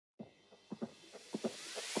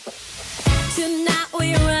Tonight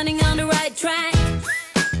we're running on the right track.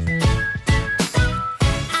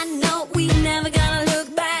 I know we never gonna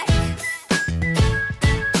look back.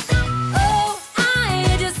 Oh,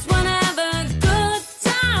 I just wanna have a good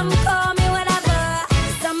time. Call me whatever,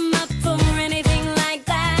 'cause I'm up for anything like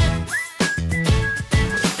that.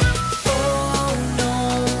 Oh no,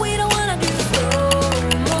 we don't wanna do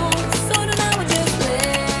slow-mo, so tonight we just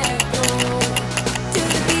let go. To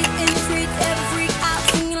the beat and treat every freak out,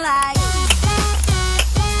 sing like,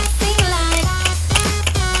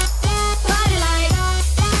 party like,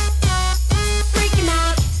 freaking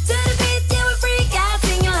out. To the beat, yeah, we freak out,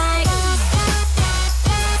 sing like,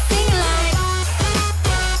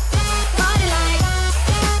 party like,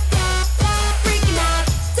 freaking out.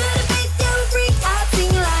 To the beat, yeah, we freak out,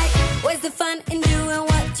 sing like. Where's the fun in doing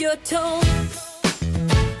what you're told?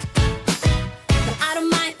 But I don't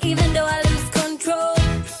mind even though I lose control.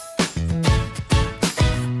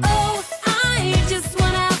 Oh, I just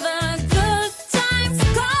wanna have a good time, so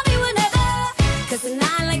call me whenever, 'cause a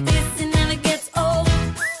night like this, it never gets old.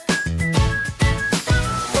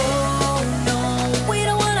 Oh no, we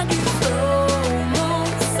don't wanna do slow-mo,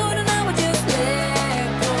 so tonight we just let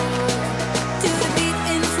go. To the beat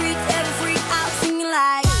and treat every freak out, singing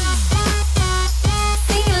like,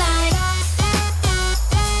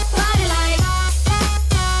 party like,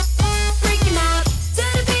 freaking out. To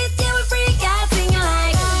the beat, yeah, we freak out, singing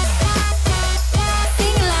like,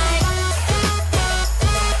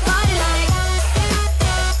 party like,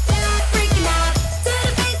 freaking out. To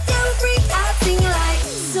the beat, yeah, we freak out, singing like.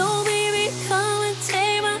 So baby, come and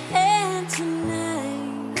take my hand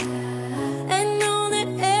tonight, and know that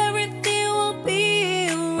everything will be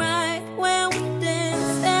alright when we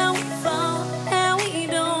dance and we fall and we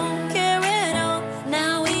don't care at all.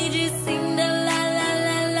 Now we just sing the la la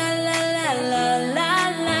la la la la la la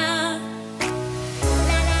la.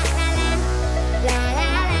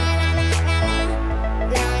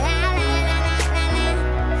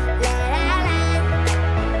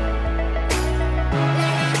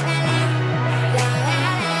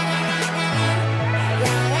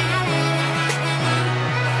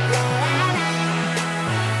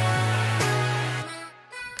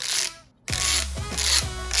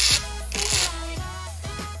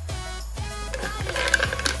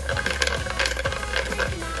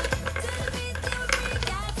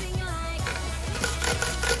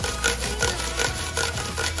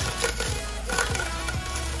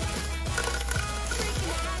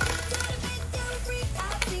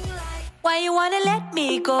 Why you wanna let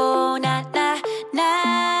me go, nah, nah,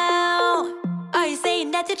 now? Are you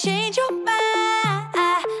saying that to change your mind?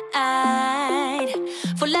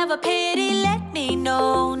 For love or pity, let me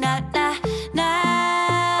know, nah, nah,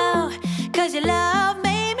 now. 'Cause your love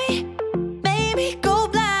made me go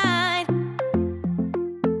blind.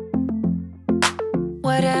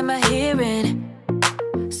 What am I hearing?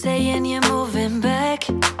 Saying you're moving back.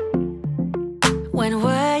 When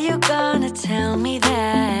were you gonna tell me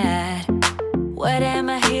that? What am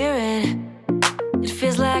I hearing? It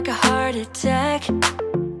feels like a heart attack.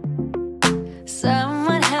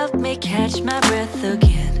 Someone help me catch my breath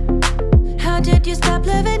again. How did you stop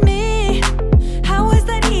loving me? How is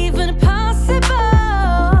that even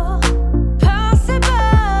possible? Possible.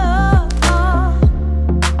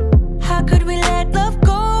 How could we let love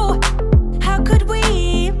go? How could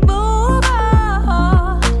we move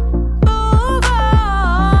on? Move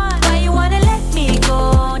on. Why you wanna let me go?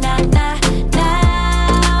 Nah, nah,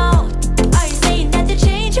 now. Are you saying that to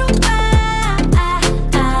change your mind?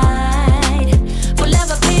 For love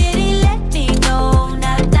or pity, let me know.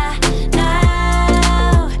 Nah, nah,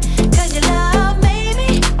 now. 'Cause your love made me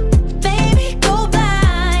go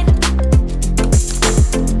blind.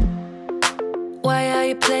 Why are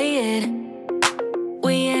you playing?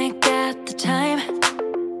 We ain't got the time.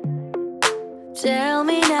 Tell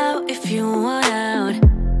me now if you want out.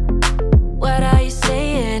 What are you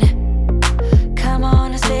saying? Come on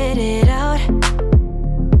and spit it out.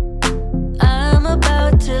 I'm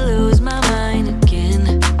about to lose my mind again.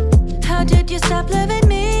 How did you stop loving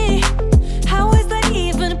me? How is that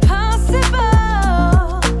even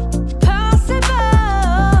possible? Possible.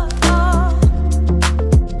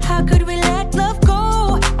 How could we let love go?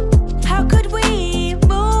 How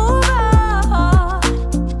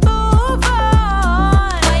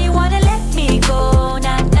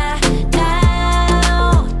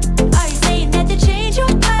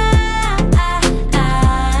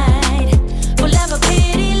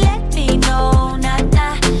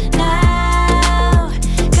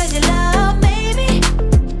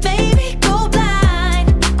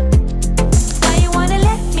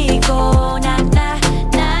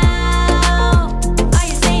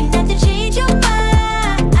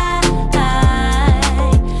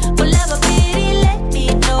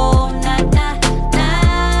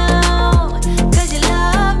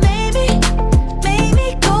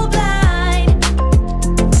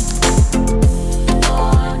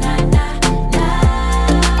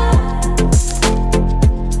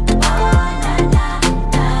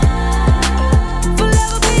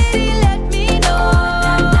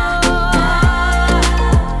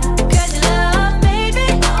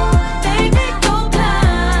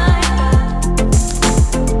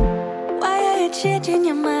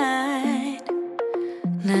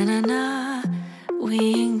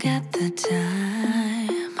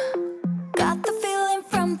Got the feeling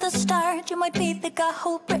from the start, you might be the guy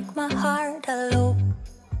who'll break my heart. Hello,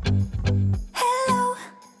 hello.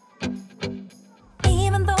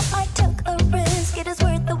 Even though I took a risk, it is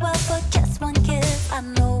worth the while for just one kiss. I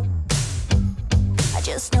know, I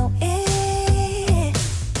just know it.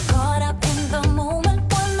 Caught up in the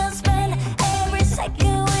moment, wanna spend every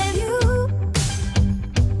second with you,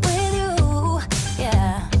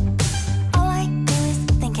 yeah. All I do is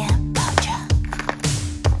thinking about you.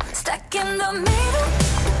 Stuck in the middle,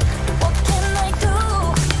 what can I do?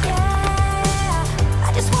 Yeah, I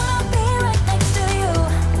just wanna be right next to you.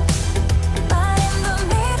 Right in the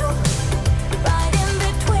middle, right in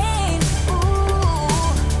between.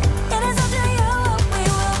 Ooh, it is up to you what we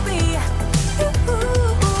will be.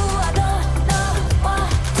 Ooh, I don't know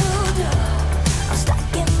what to do. I'm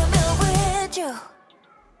stuck in the middle with you.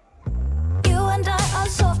 You and I are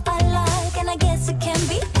so alike, and I guess it can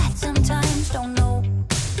be bad sometimes. Don't know,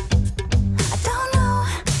 I don't know.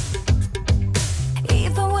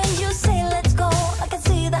 Even when you say let's go, I can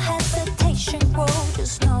see the hesitation grow.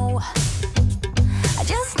 Just know, I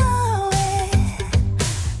just know it.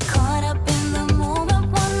 Caught up in the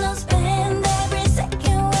moment, wanna spend every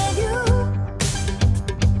second with you,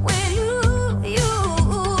 yeah.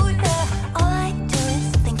 All I do is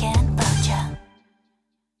thinking about you.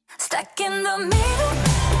 Stuck in the middle,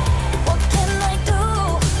 what can I do?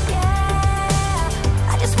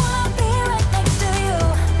 Yeah, I just wanna be right next to you.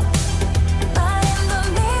 Right in the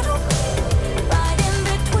middle, right in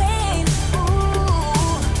between.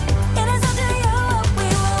 Ooh, it is up to you what we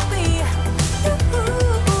will be.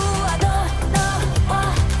 Ooh, I don't know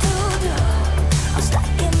what to do. I'm stuck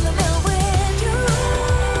in the middle with you.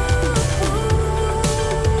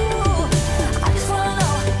 I just wanna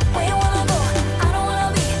know where you wanna go. I don't wanna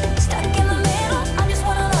be stuck in the middle. I just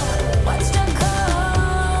wanna know what's to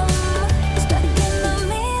come. Stuck in the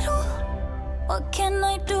middle, what can I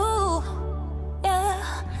do? Yeah,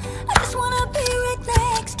 I just wanna be right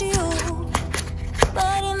next to you.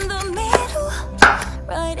 Right in the middle,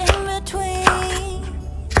 right in between.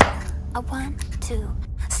 I want to.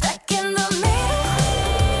 Stuck in the middle,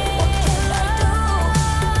 what can I do?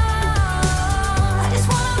 I just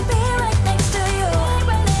wanna be right next to you.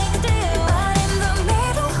 Right next to you. Right in the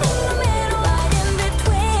middle, right in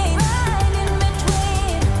between. Right in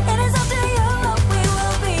between. It is up to you what we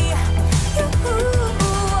will be.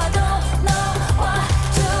 I don't know what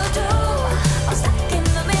to do. I'm stuck in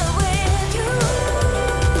the middle with you.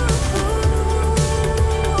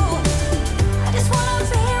 I just wanna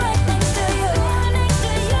be right next to you. Right next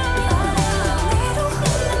to you. Right in the middle,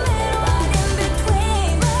 right in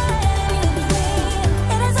between. Right in between.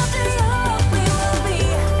 It is up to you what we will be.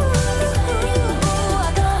 I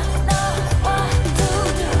don't know what to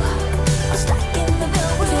do. I'm stuck in the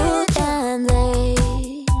middle with you. And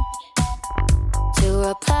late to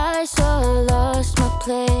reply, so I lost my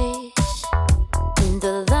place in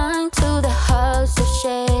the line to the house of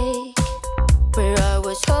shake, where I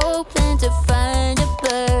was hoping to find a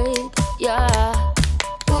bird. Yeah.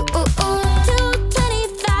 Ooh, ooh, ooh,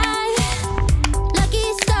 225 lucky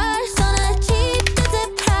stars on a cheap visit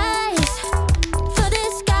price. For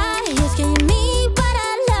this guy who's giving me what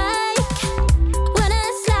I like. When I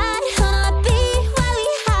slide on a beat while we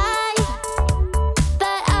high,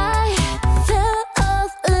 but I fell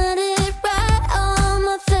off, landed right on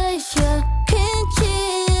my face. Yeah, can't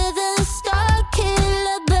hear the star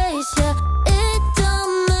killer bass. Yeah, it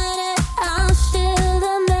don't matter, I'm still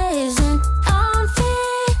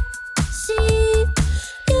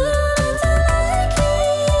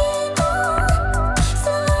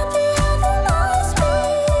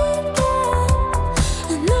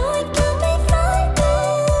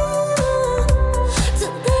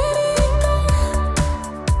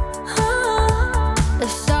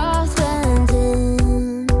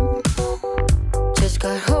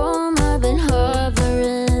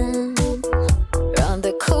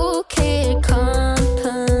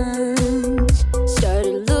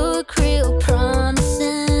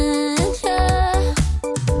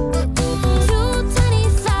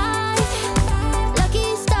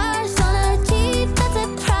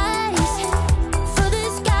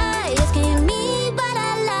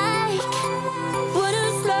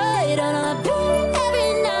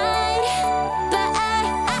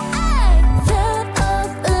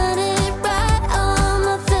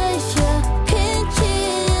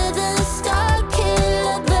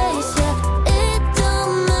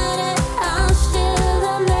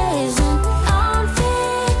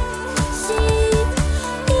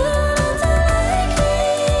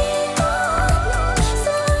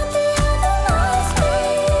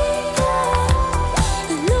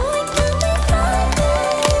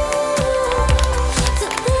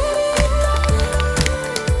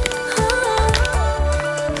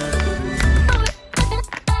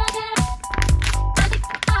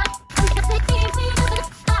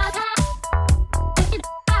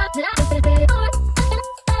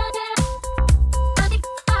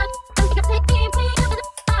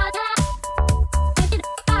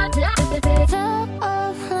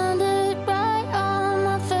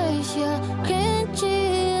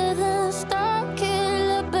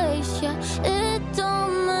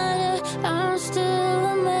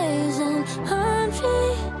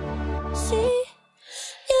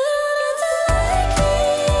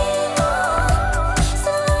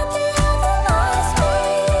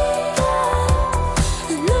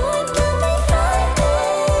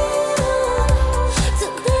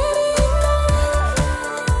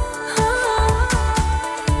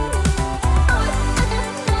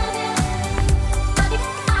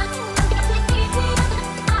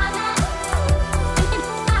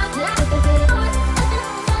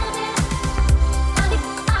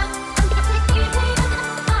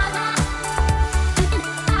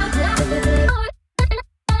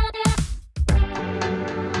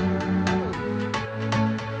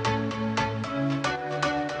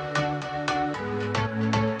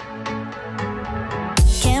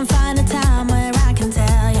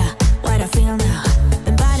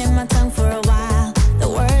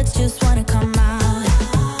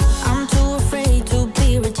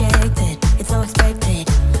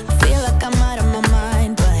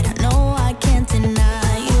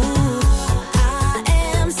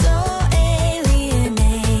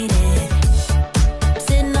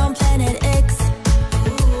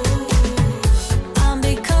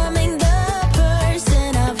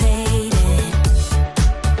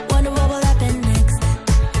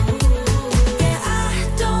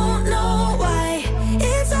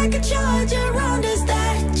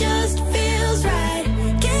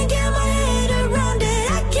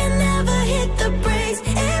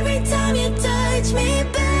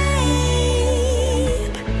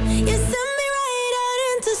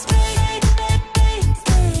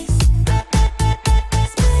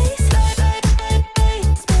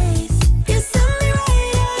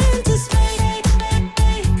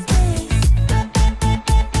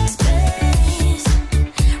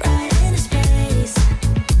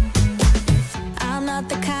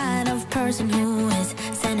person who is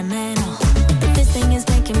sentimental. But this thing is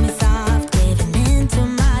making me soft, giving into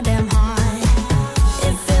my damn heart.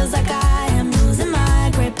 It feels like I am losing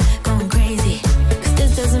my grip, going crazy. Cause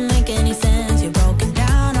this doesn't make any sense. You're broken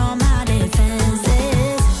down all my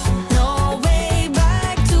defenses. No way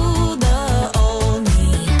back to the old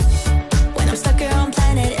me. When I'm stuck here on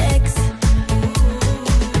planet X,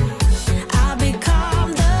 I'll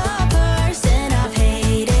become the person I've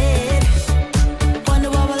hated. Wonder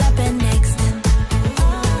what will happen next.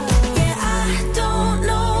 Yeah, I don't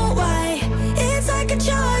know why. It's like a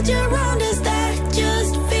charge around us that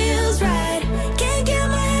just feels right. Can't get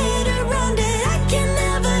my head around it. I can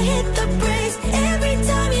never hit the brakes. Every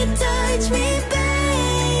time you touch me,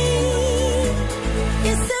 babe,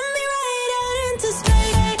 you send me right out into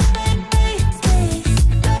space.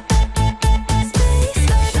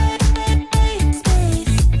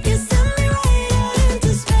 You send me right out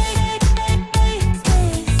into space.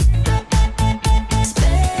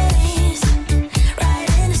 Right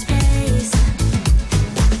into space.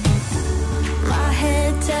 My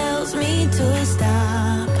head tells me to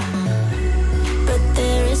stop, but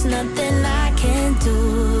there is nothing I can do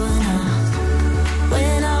now.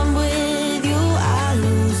 When I'm with you, I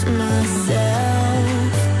lose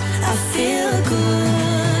myself. I feel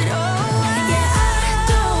good. Oh, yeah, I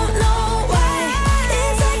don't know why.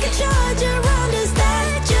 It's like a charge around us that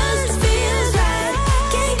just feels right.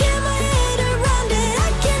 Can't get my head around it. I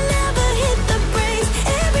can never hit the brakes.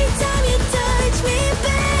 Every time you touch me,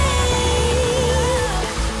 babe,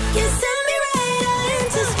 you send me right out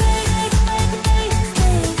into space.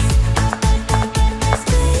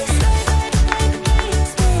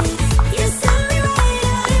 You send me right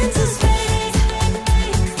out into space.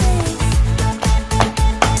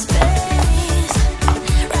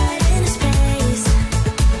 Right into space.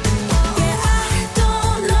 Yeah, I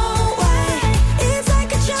don't know why. It's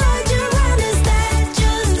like a charge around us that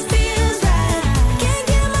just feels right. Can't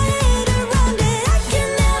get my head around it. I can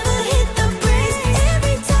never hit the brakes.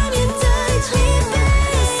 Every time you touch me,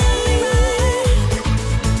 babe,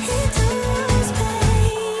 into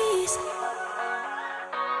space.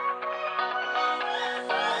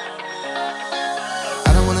 I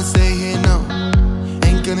don't wanna stay here, no.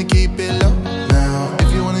 Ain't gonna keep it low now. If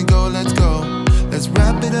you wanna go, let's go. Let's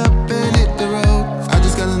wrap it up and hit the road. I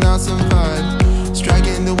just got an awesome vibe,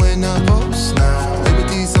 striking the winner post now.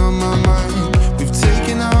 Liberty's on my mind. We've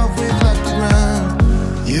taken off, we've left the ground.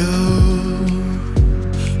 You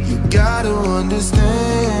gotta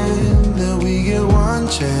understand that we get one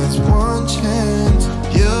chance, one chance.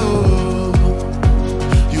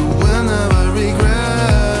 You will never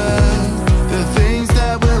regret the things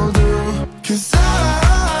that we'll do. 'Cause I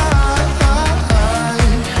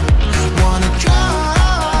wanna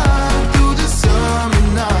drive through the summer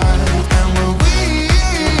night. And when we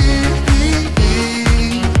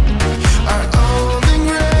are old and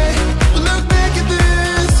gray, we'll look back at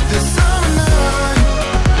this summer night.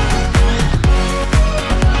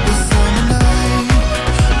 The summer night,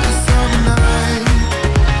 the summer night.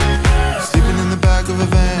 Sleeping in the back of a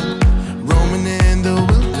van, roaming in the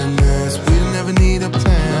wilderness. We'll never need a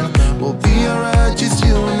plan. We'll be alright, just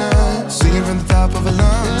you and I. Singing from the top of our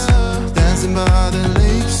lungs, dancing by the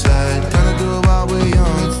lakeside. Gonna do it while we're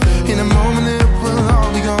young. In a moment it will all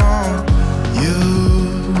be gone. You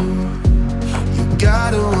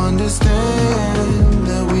gotta understand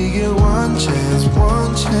that we get one chance,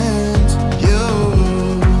 one chance. You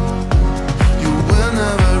will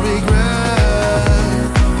never regret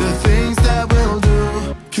the things that we'll do.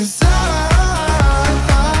 'Cause I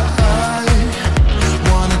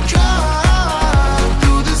wanna drive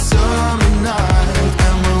through the summer night.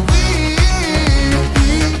 And when we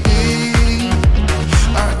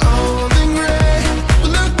are old and gray,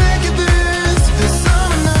 we'll look back at this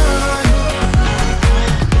summer night.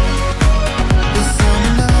 The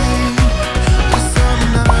summer night, the summer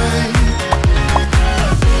night.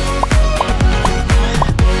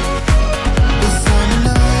 The summer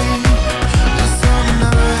night, the summer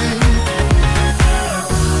night.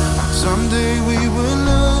 Someday we will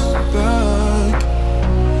look back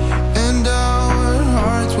and our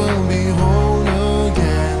hearts will be whole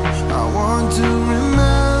again. I want to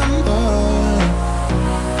remember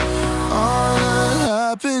all that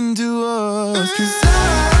happened to us. 'Cause I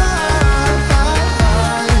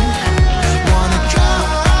wanna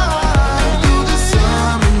drive through the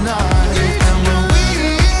summer night. And when we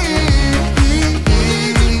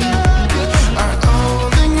are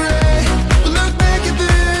old and gray, we'll look back at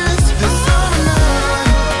this summer night.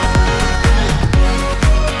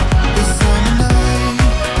 The summer night,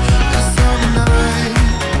 the summer night.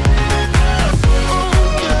 Oh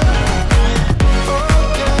yeah, oh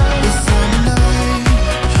yeah. The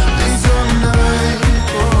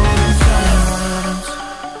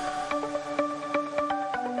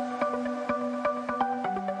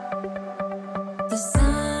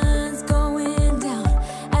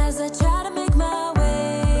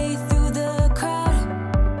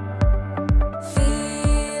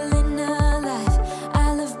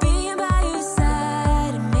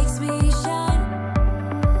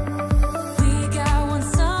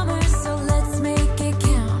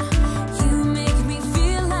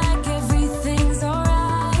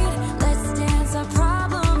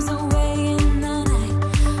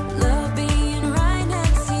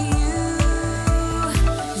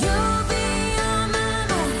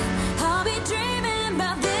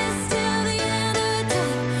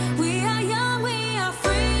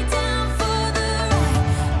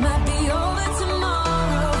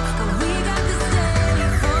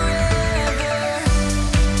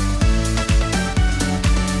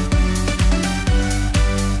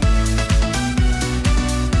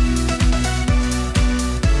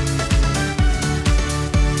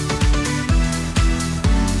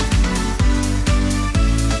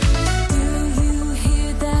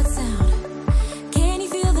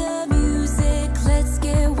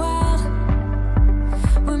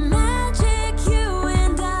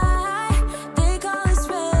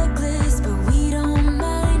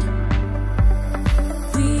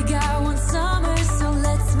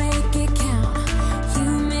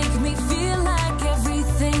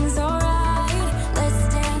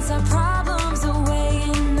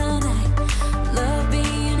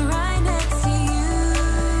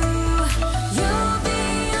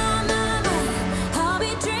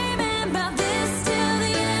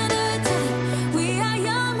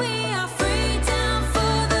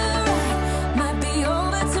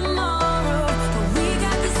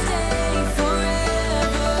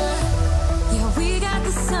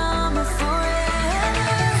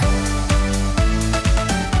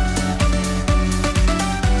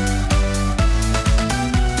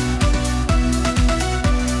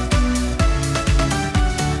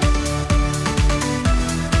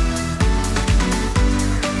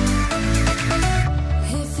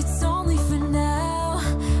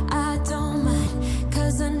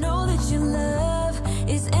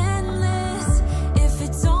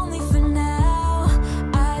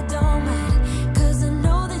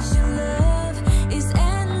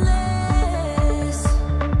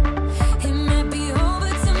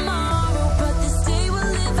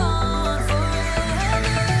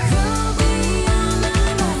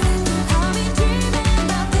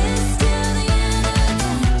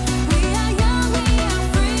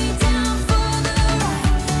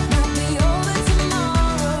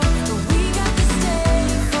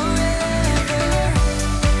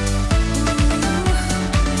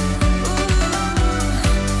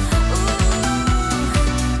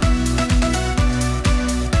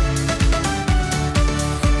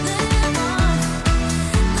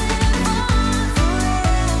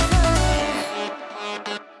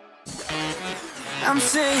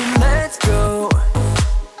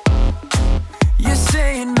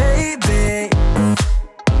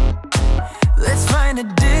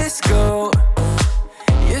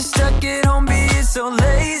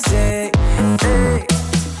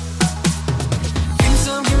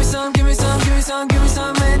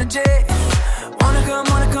come,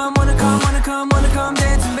 wanna come, wanna come, wanna come, wanna come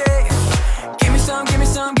dance with me. Give me some, give me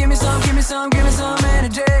some, give me some, give me some, give me some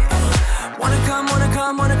energy. Wanna come, wanna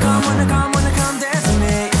come, wanna come, wanna come, wanna come dance with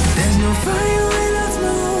me. There's no fire without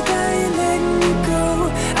smoke, I ain't letting you go.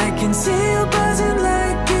 I can see you buzzing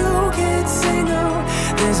like you can't say no.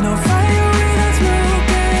 There's no fire without smoke,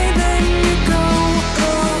 I ain't letting you go.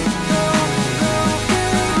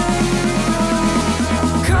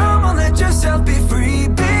 Come on, let yourself be free.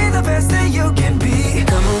 Be the best that you can be.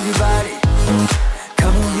 Come move your body,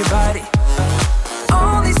 come move your body.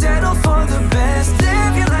 Only settle for the best.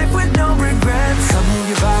 Live your life with no regrets. Come move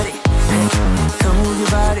your body, come move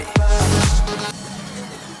your body.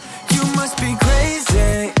 You must be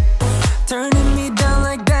crazy. Turning me down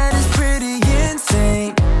like that is pretty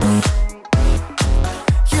insane.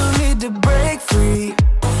 You need to break free.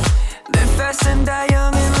 Live fast and die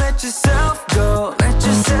young and let yourself go. Let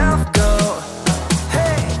yourself go.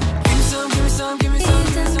 Hey, give me some, give me some, give me some,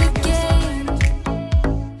 give me some, give me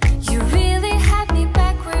some. You really had me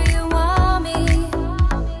back where you want me.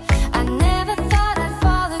 I never thought I'd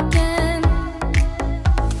fall again.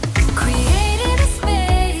 Created a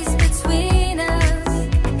space between us.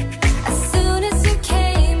 As soon as you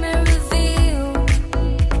came and revealed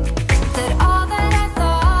that all that I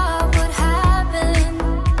thought would happen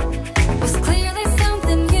was clearly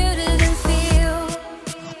something you didn't feel.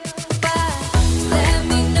 But let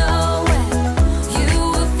me know when you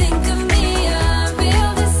will think of me, a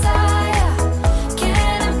real desire.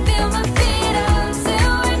 Can I feel my feet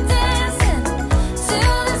until we're dancing to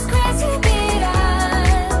this crazy beat?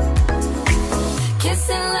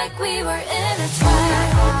 Kissing like we were in a trance.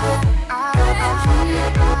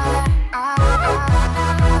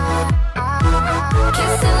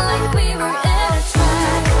 Kissing like we were in a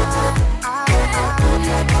trance.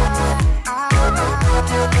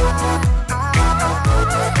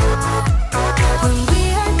 When we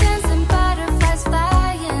are dancing, butterflies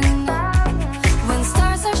flying. When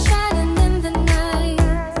stars are shining in the night.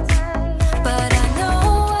 But I know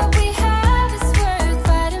what we have is worth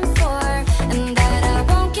fighting for, and that I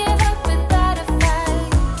won't give up without a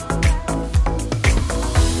fight.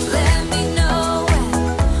 Let me know when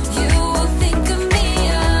you will think of me,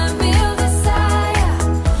 a real desire.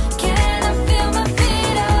 Can I feel my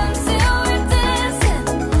feet until we're dancing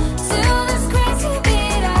to this crazy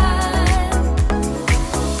beat?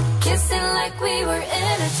 Kissing like we were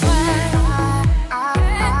in a trance.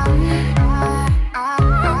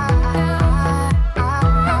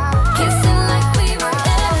 Kissing like we were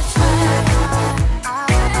in a trance.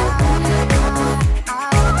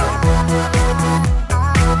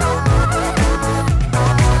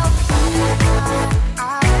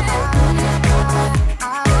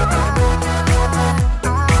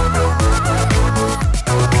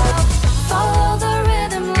 Follow the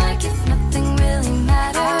rhythm like if nothing really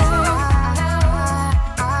mattered.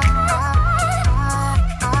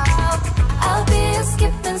 I'll be a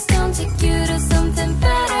skipping stone, take you to something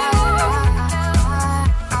better.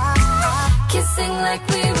 Kissing like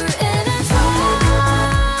we were in a trance.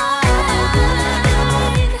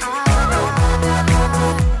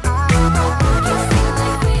 Kissing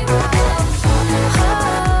like we were in a trance.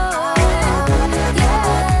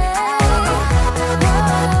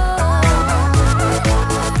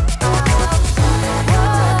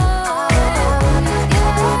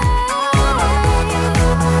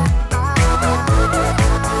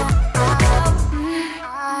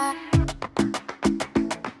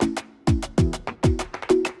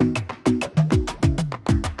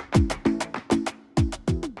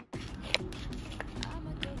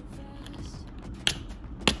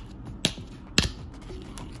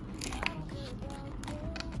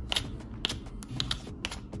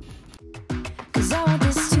 Cause I want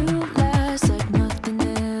this to last like nothing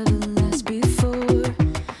ever lasts before.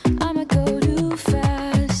 I'ma go too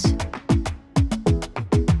fast.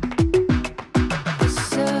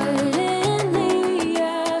 Suddenly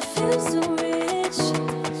I feel so rich,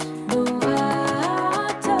 but why I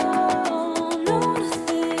don't know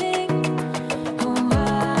nothing. Oh,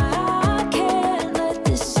 I can't let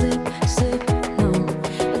this slip, no.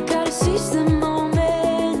 I gotta seize the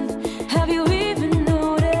moment. Have you even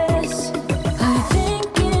noticed? I think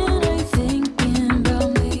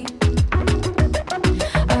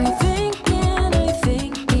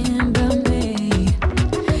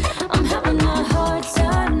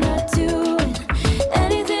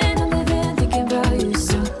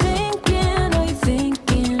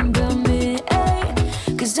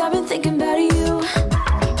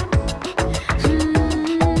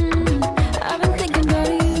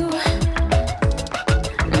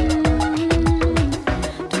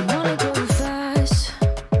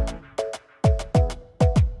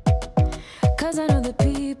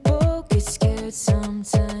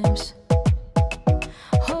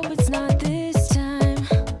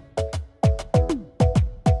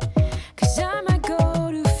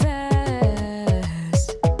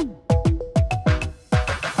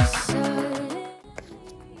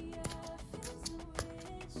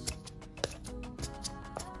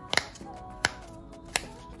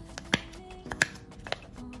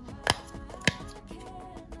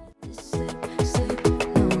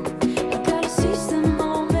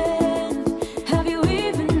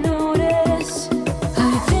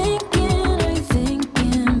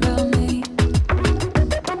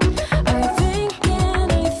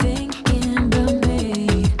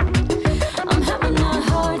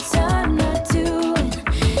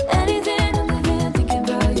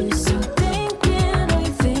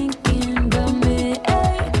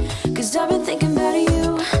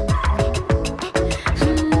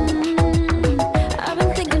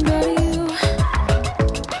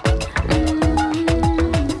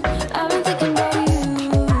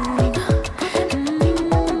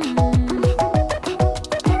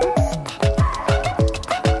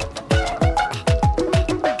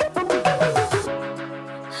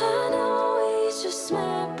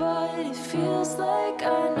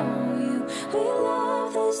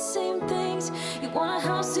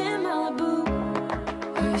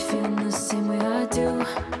feeling the same way I do?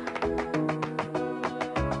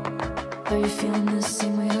 Are you feeling the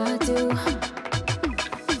same way I do?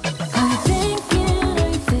 Are you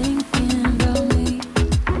thinking about me?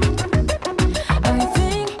 Are you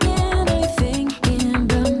thinking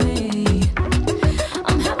about me?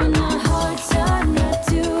 I'm having a hard time not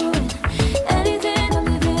doing anything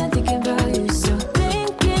other than thinking about you. So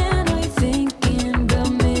are you thinking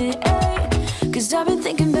about me? 'Cause I've been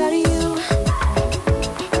thinking about you.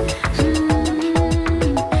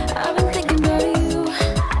 I've been thinking about you.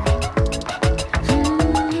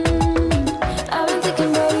 I've been thinking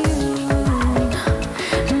about you.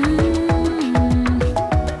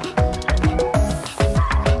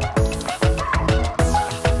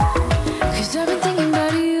 'Cause I've been thinking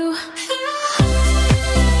about you.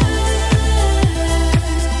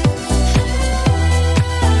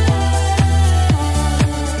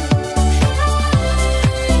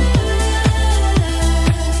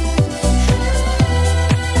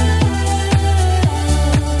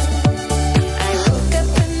 I woke up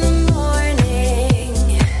in the morning.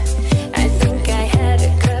 I think I had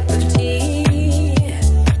a cup of tea.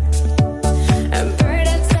 A bird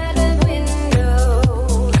outside the window.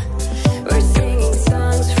 We're singing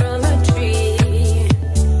songs from a tree.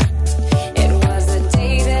 It was the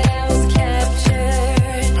day that I was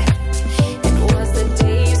captured. It was the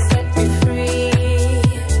day you set me free.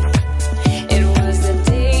 It was the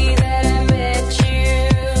day that I met you.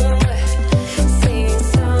 Singing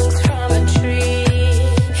songs from a tree.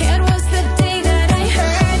 It was the day that I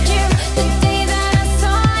heard you. The day that I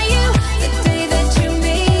saw you. The day that you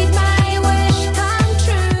made my wish come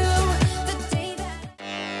true. The day that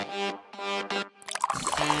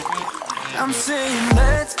I'm saying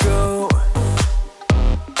let's go.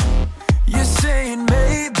 You're saying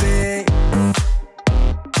maybe.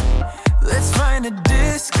 Let's find a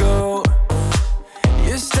disco.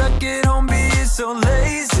 You're stuck at home being so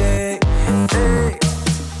lazy. Hey.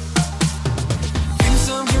 Give me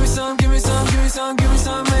some, give me some, give me some, give me some, give me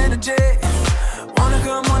some energy. Wanna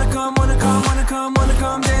come, wanna come, wanna come, wanna come, wanna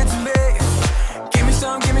come dance with me. Give me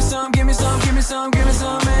some, give me some, give me some, give me some, give me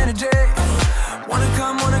some energy. Wanna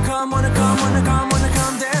come, wanna come, wanna come, wanna come, wanna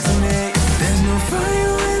come dance with me. There's no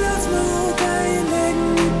fire without smoke, I ain't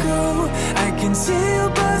letting you go. I can see you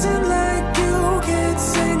buzzing like you can't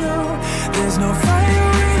say no. There's no fire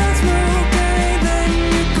without smoke, I ain't letting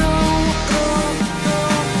you go.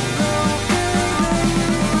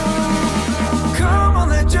 Come on,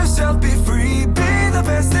 let yourself be free. Be the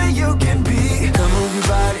best that you can be. Come move your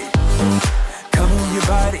body. Come move your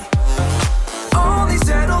body. Only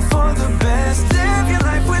settle for the best. Live your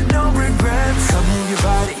life with no regrets. Come move your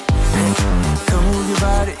body. Come move your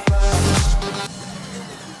body.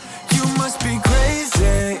 You must be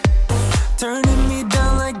crazy. Turning me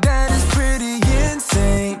down like that is pretty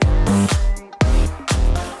insane.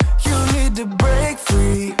 You need to break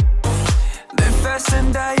free. Live fast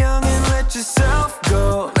and die young and let yourself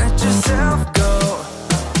go. Let yourself go.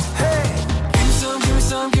 Hey, give me some, give me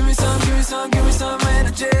some, give me some, give me some, give me some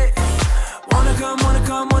energy. Wanna come, wanna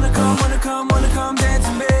come, wanna come, wanna come, wanna come dance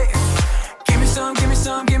with me. Give me some, give me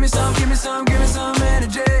some, give me some, give me some, give me some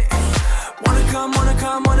energy. Wanna come, wanna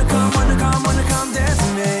come, wanna come, wanna come, wanna come dance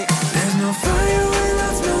with me. There's no fire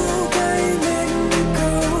without smoke, I ain't letting you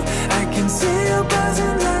go. I can see you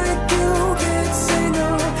buzzing like you can't say no.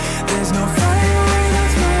 There's no fire without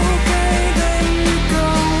smoke, I ain't letting you go.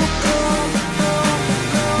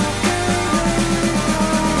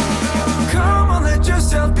 Come on, let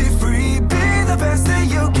yourself be free. Be the best that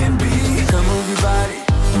you can be. Come move your body.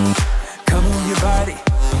 Come move your body.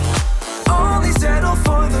 Only settle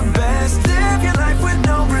for the best. Live your life with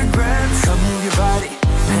no regrets. Come move your body.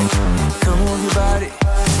 Come move your body.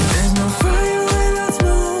 There's no fire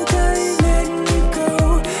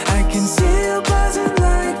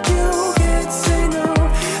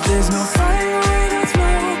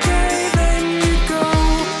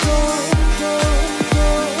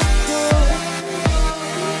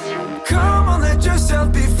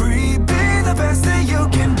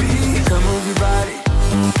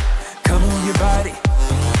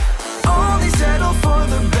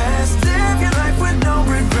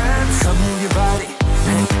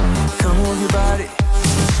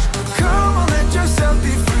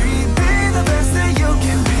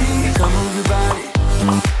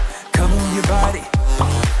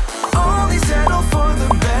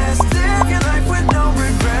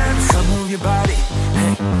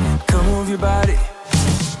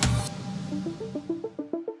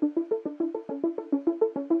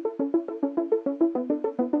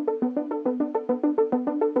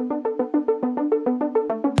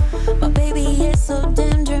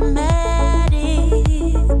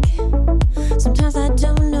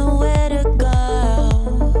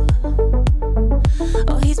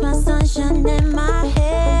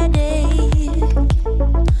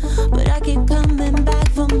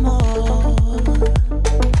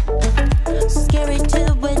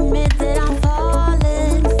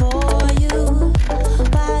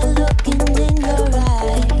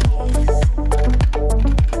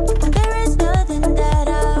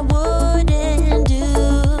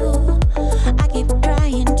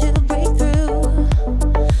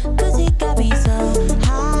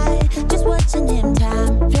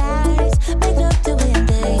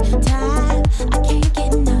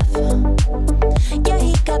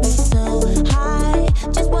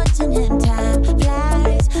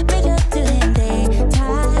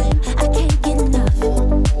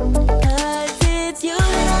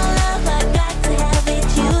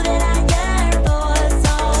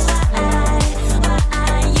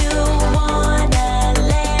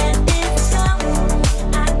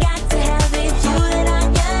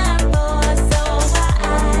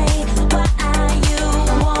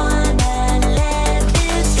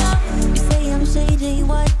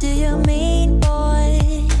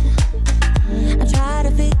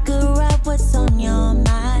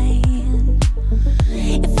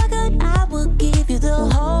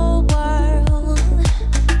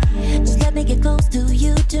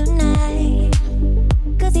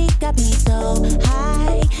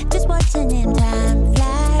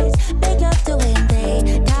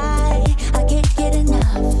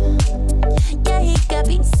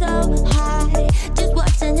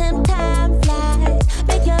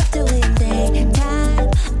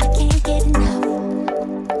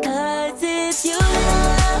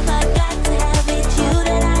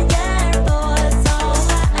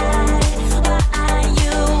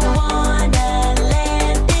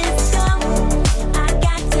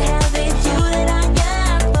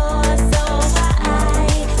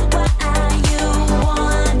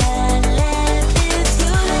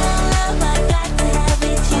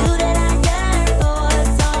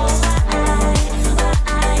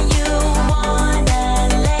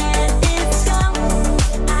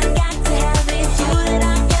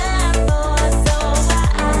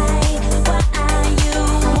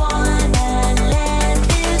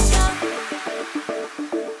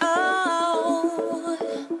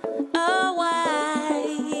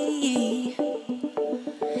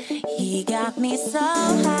He got me so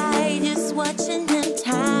high, just watching him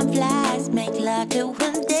time flies. Make love to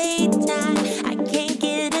him daytime, I can't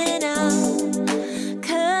get enough.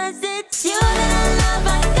 Cause it's you that I love,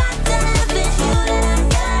 I got to have it. You that I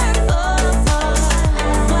yearn for.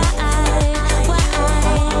 Why I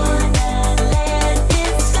wanna let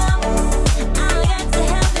this go. I got to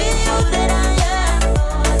have it, you that I yearn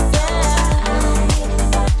for.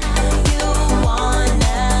 You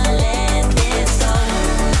wanna let this go.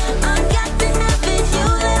 I got to have it, you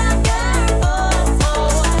that I yearn for.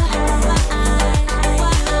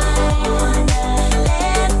 Why I wanna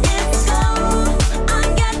let this go. I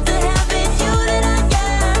got to have it, you that I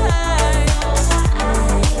yearn.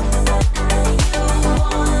 You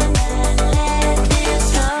wanna let this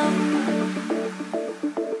go.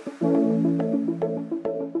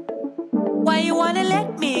 Why you wanna let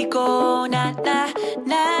me go? Nah, nah,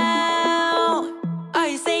 now. Are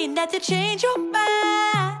you saying that to change your mind?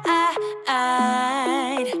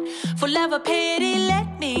 For love or pity,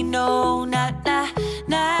 let me know. Nah, nah,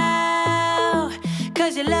 now.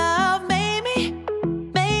 Cause your love made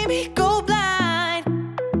me go blind.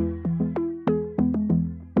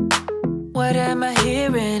 What am I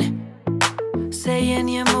hearing? Saying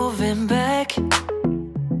you're moving back.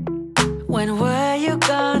 When were you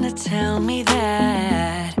gonna tell me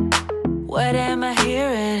that? What am I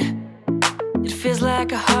hearing? It feels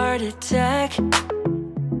like a heart attack.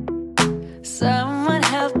 Someone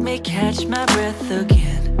help me catch my breath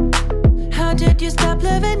again. How did you stop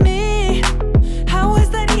loving me? How is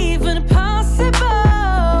that even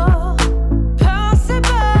possible? Possible.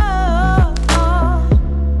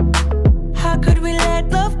 How could we let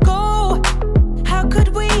love go? How could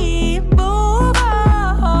we move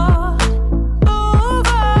on? Move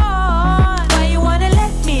on. Why you wanna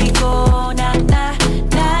let me go? Nah, nah,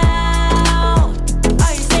 now.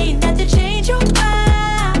 Are you saying that to change your mind?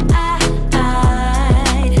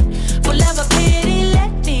 For love or pity,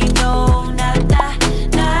 let me know. Nah, nah,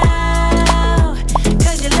 now.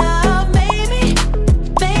 Cause your love made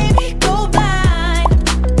me go blind.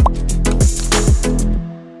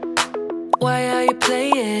 Why are you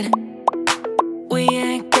playing? We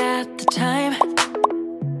ain't got the time.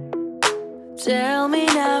 Tell me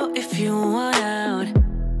now if you want out.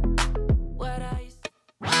 What are you?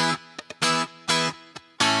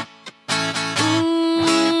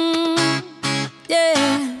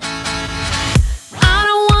 Yeah. I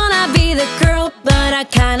don't wanna be the girl, but I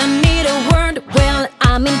kinda need a word. Well,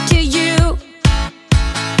 I'm into you.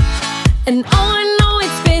 And all I know,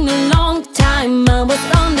 it's been a long time. I was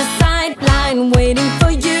on the sideline waiting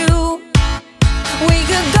for you. We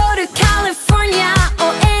could go to California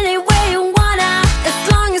or anywhere you wanna. As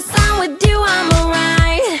long as I'm with you, I'm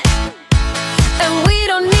alright. And we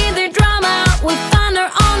don't need the drama. We find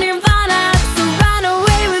our own nirvana. So run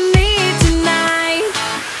away with me tonight.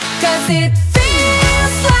 Cause it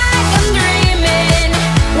feels like I'm dreaming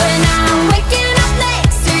when I'm waking up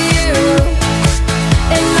next to you.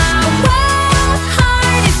 And my wild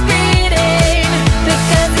heart is beating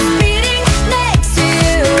because it's beating next to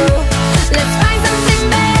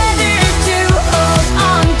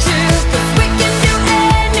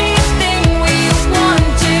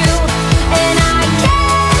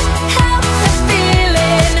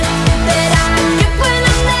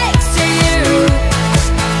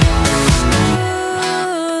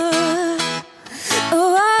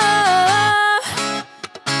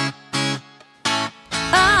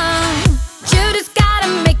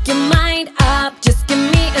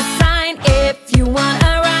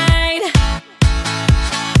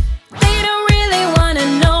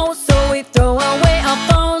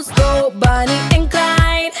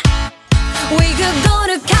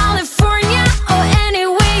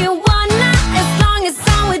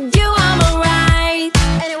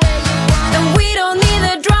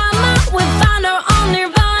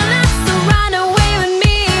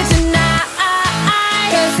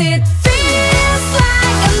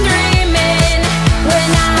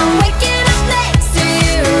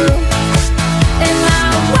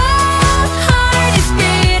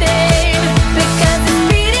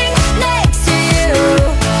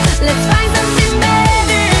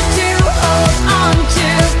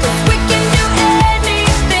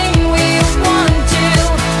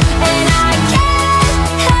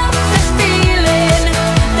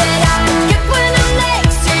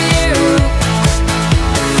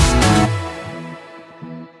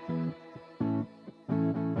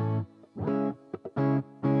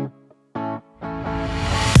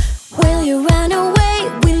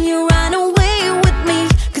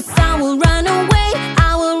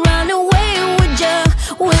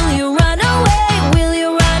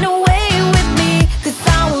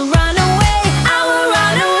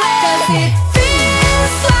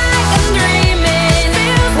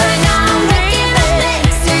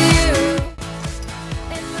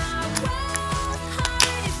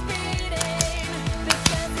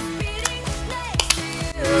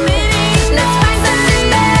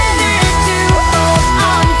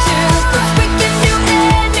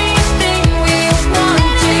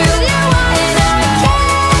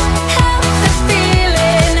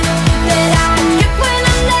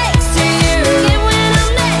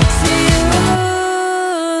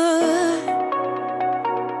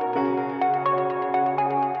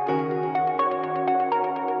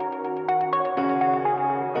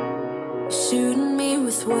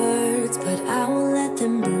with words, but I won't let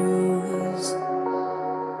them bruise.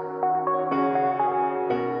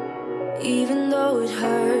 Even though it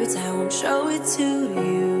hurts, I won't show it to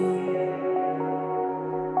you.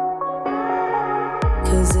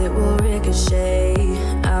 'Cause it will ricochet,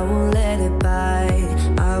 I won't let it bite.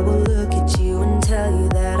 I will look at you and tell you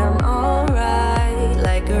that I'm alright.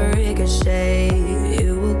 Like a ricochet,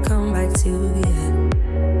 it will come back to you.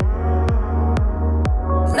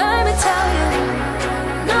 Let me tell you,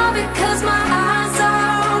 no, because my eyes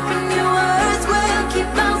are open, your words will keep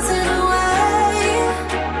bouncing away.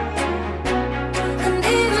 And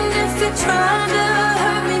even if you're trying to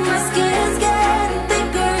hurt me, my skin's getting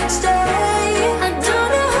thicker each day. I don't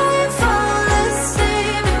know how you fall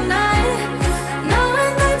asleep at night,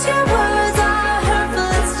 knowing that your words are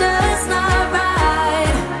hurtful, it's just not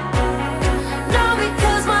right. No,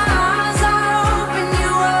 because my eyes are open,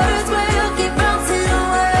 your words will keep bouncing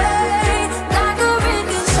away. Like a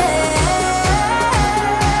ricochet,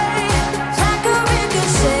 like a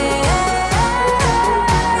ricochet,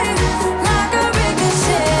 like a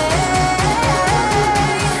ricochet,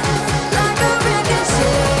 like a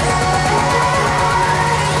ricochet.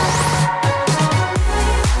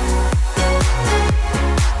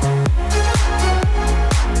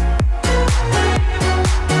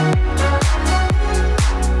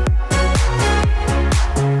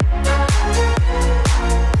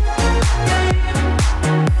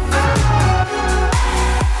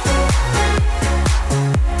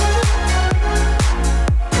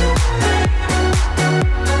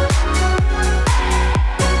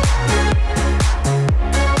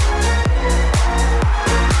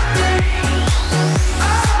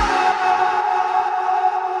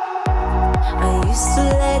 I used to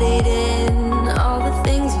let it in, all the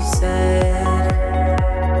things you said.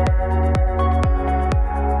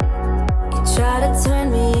 You try to turn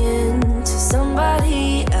me into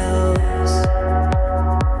somebody else,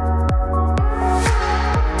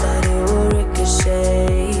 but it will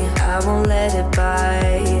ricochet, I won't let it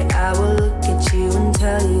bite. I will look at you and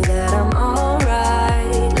tell you that I'm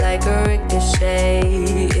alright. Like a ricochet,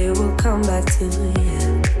 it will come back to you.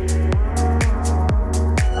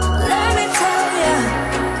 Let me tell you,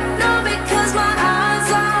 no, because my eyes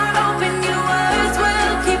are open, your words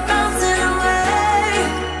will keep bouncing away.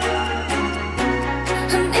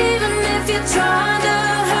 And even if you're trying to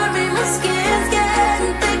hurt me, my skin's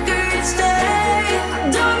getting thicker each day. I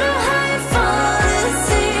don't know how you fall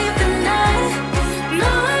asleep at night,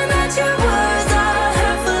 knowing that your words are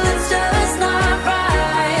hurtful, it's just not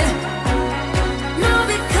right. No,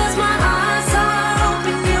 because my eyes are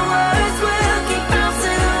open, your words will keep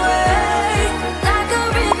bouncing away. Like a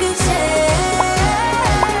ricochet,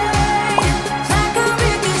 like a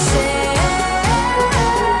ricochet,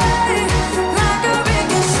 like a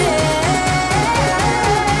ricochet,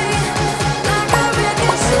 like a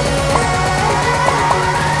ricochet.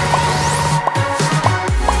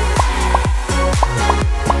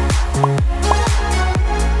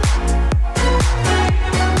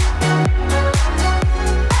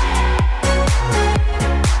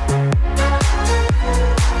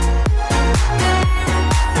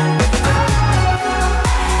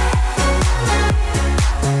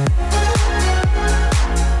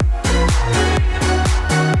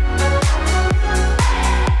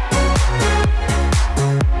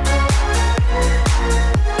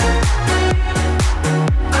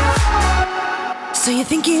 So you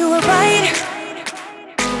think you were right?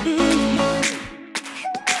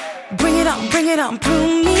 Bring it on,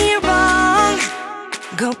 prove me wrong.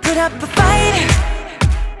 Go put up a fight.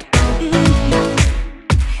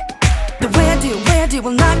 The way I do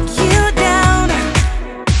will knock you down.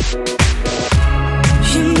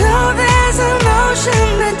 You know there's emotion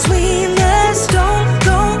between us.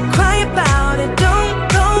 Don't cry about it.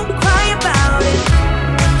 Don't cry about it.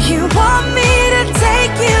 You want me to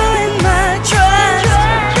take you in my trust.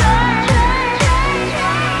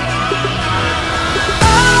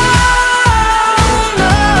 Oh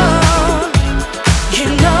no, you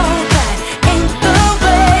know that ain't the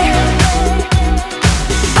way.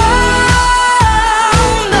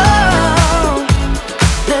 Oh no,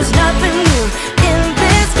 there's nothing new in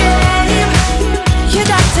this game. You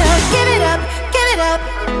got to give it up, give it up,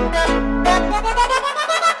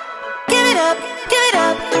 give it up, give it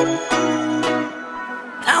up.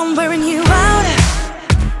 I'm wearing you out.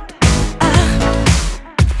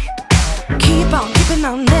 Keep on keeping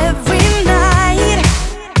on every night,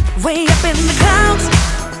 way up in the clouds.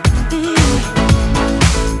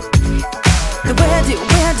 The way I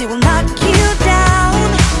do will knock you down.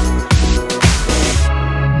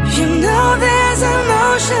 You know there's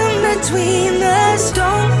emotion between us.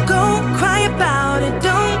 Don't go cry about it.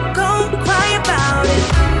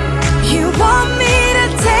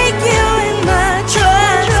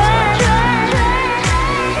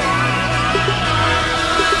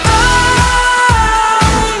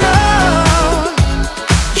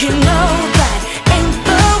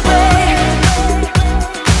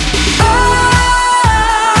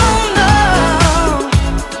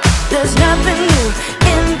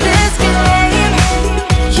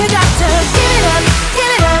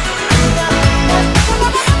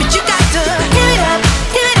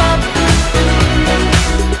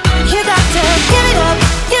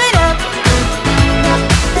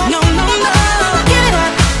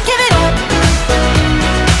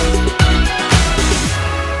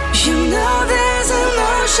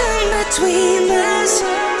 ocean between us.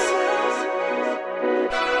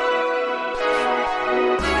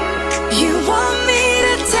 You want me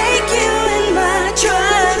to take you in my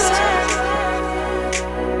trust.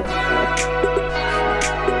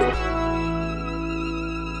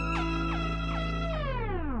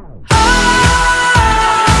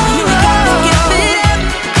 You gotta give it up.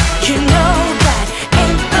 You know that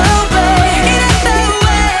ain't the way. It ain't the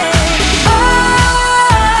way. Oh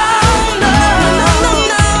no, no, no,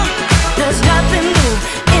 no. There's nothing new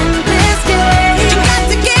in this game. You got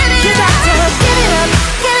to get it. You got to give it up,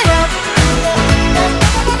 give it up.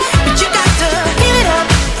 But you got to give it up,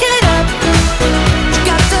 give it up.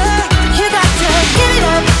 You got to give it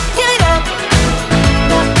up, give it up.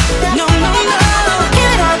 No, no, no.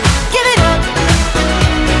 Give it up, give it up.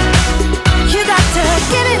 You got to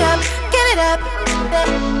give it up, give it up.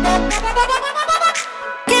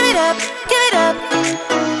 Give it up, give it up.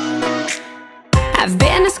 I've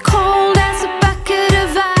been as cold as a bucket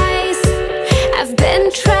of ice. I've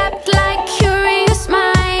been trapped like curious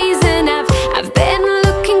mice, and I've been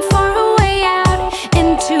looking for a way out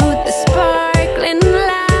into the sparkling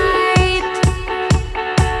light.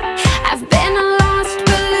 I've been a lost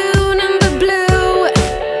balloon in the blue,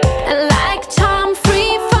 and like Tom,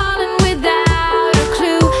 free falling without a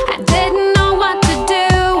clue. I didn't know what to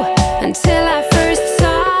do until I first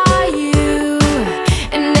saw you,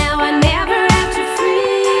 and now I never have to freeze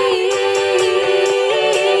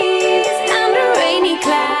under rainy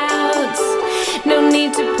clouds. No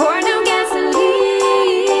need to pour no gasoline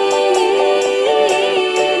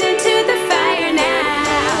into the fire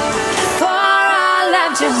now, for our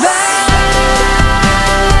love to burn.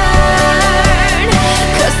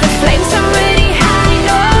 'Cause the flames are already high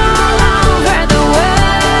all over the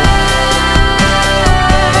world.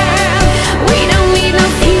 We don't need no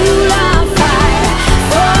fuel or fire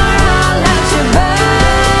for our love to burn.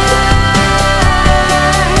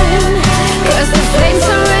 'Cause the flames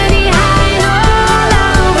are already high all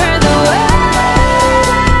over the world.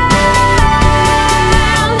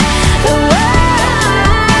 The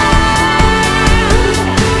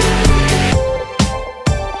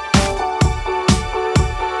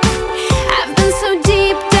I've been so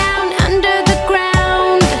deep down under the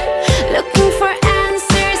ground, looking for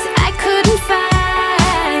answers I couldn't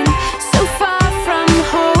find. So far from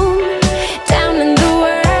home, down in the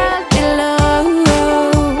world below.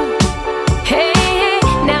 Hey,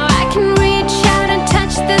 now I can reach out and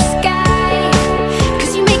touch the sky,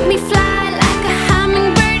 'cause you make me fly like a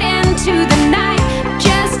hummingbird into the night.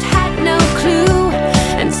 Just had no clue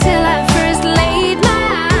until I first laid my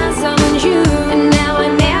eyes on you, and now I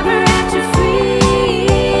never have to freeze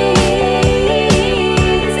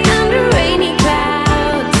under rainy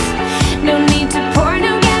clouds. No need to pour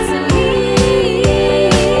no gasoline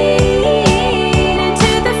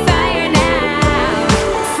into the fire now,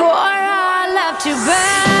 for our love to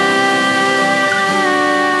burn.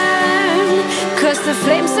 'Cause the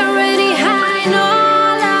flames are already high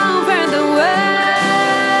all over the world.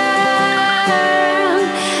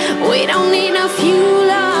 We don't need no fuel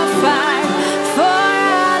or fire for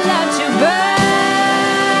our love to burn.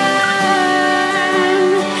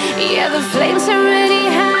 Yeah, the flames are already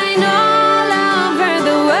high all over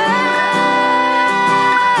the world.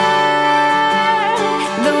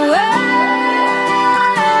 The world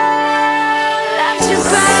love to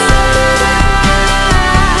burn.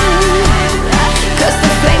 'Cause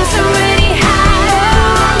the flames are already high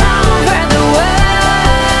all over the world.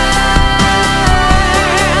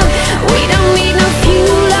 We don't need no fuel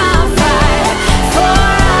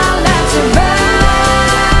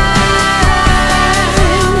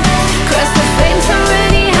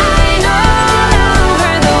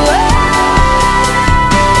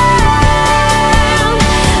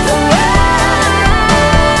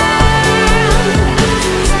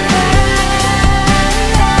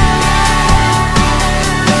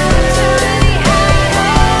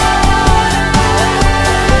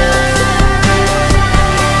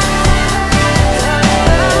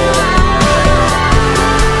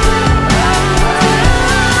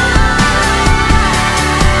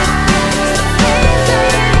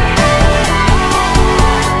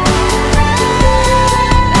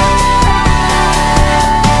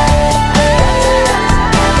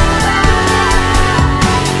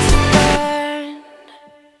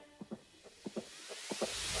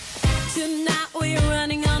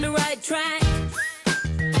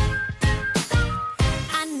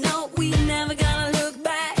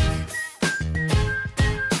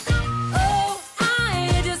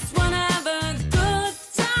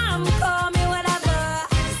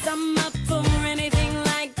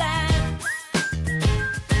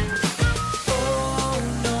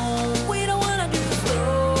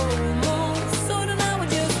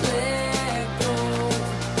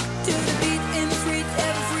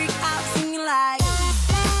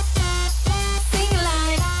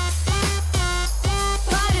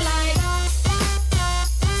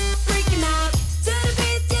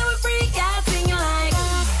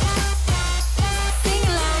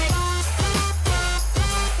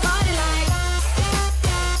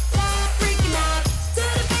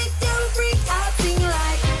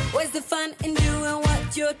the fun in doing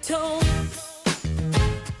what you're told.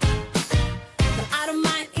 But I don't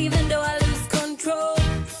mind even though I lose control.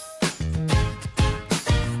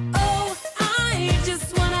 Oh, I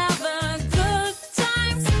just wanna have a good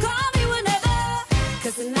time, so call me whenever,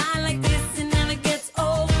 'cause a night like this, it never gets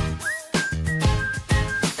old.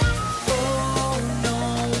 Oh no,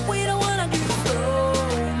 we don't wanna do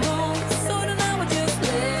slow-mo, so tonight we just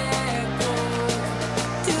let go.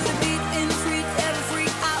 To the beat in the street, every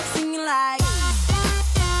freak out, singing like,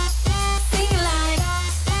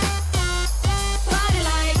 party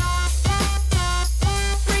like,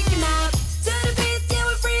 freaking out. To the beat, yeah,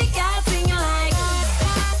 we freak out, singing like,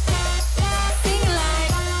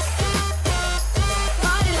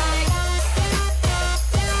 party like,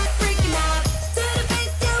 freaking out. To the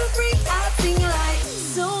beat, yeah, we freak out, singing like.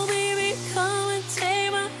 So baby, come and take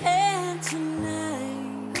my hand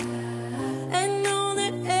tonight, and know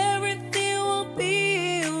that everything will be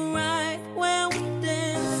alright when we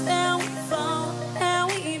dance and we fall and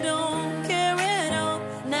we don't care at all.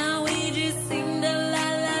 Now we just sing the la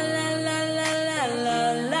la la la la la la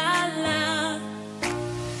la la.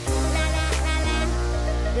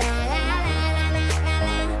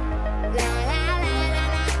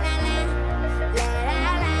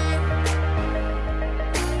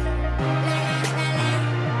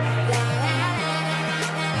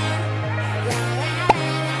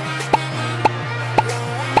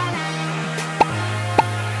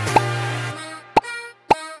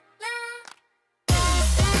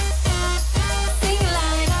 Sing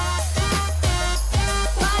like,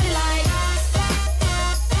 party like,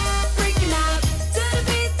 freaking out. To the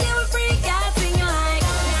beat, yeah, we freak out, singing like,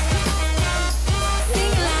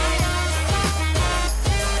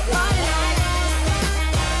 party like,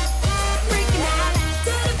 freaking out.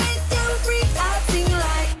 To the beat, yeah, we freak out, singing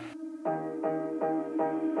like.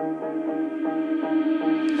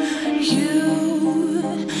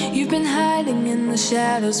 You've been hiding in the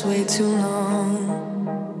shadows way too long.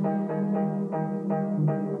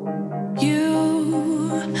 You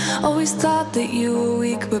always thought that you were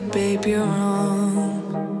weak, but babe, you're wrong.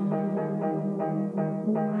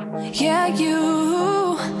 Yeah, you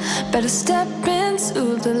better step into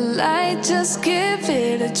the light, just give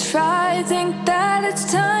it a try. Think that it's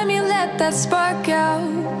time you let that spark out.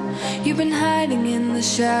 You've been hiding in the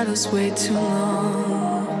shadows way too long.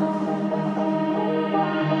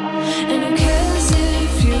 And who cares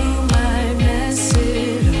if you might mess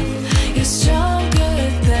it up? You're stronger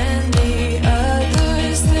than the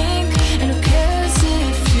others think. And who cares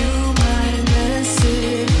if you might mess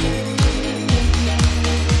it up?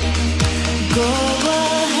 Go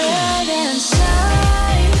ahead and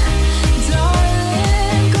shine,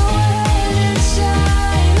 darling. Go ahead and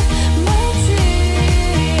shine, my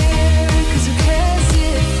dear. 'Cause who cares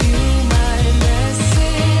if you might mess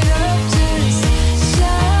it up? Just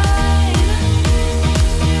shine.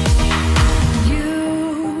 You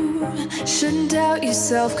shouldn't doubt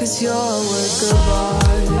yourself, 'cause you're a work of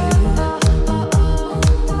art.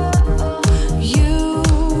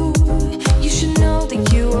 You should know that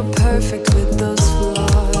you are perfect with those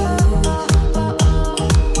flaws.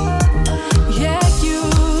 Yeah, you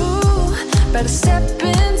better step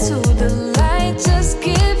into the light, just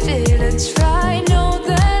give it a try. Know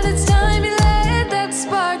that it's time you let that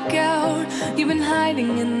spark out. You've been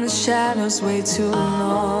hiding in the shadows way too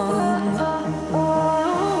long.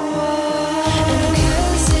 And who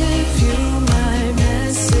cares if you might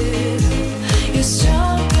mess it up? You're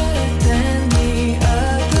stronger than the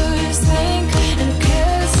others think. And who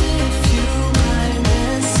cares if you might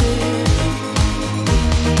mess it up?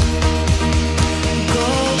 Go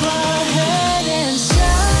ahead and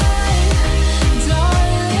shine,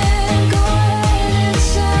 darling. Go ahead and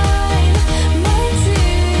shine, my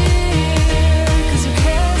dear. 'Cause who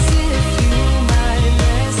cares if you might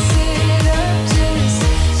mess it up? Just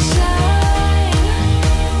shine,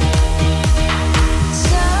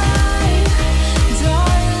 shine,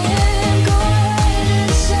 darling. Go ahead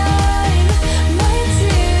and shine, my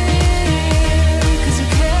dear. 'Cause who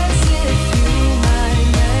cares if you might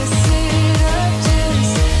mess it up?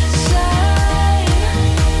 Just shine.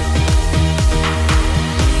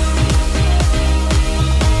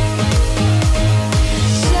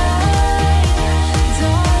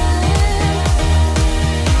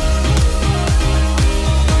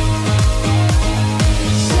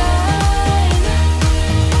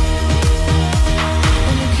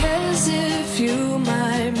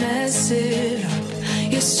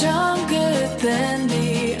 You're stronger than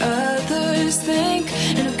the others think.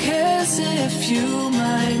 And who cares if you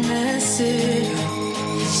might mess it up?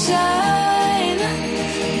 Shine,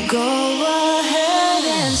 go ahead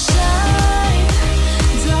and shine,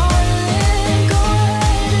 darling.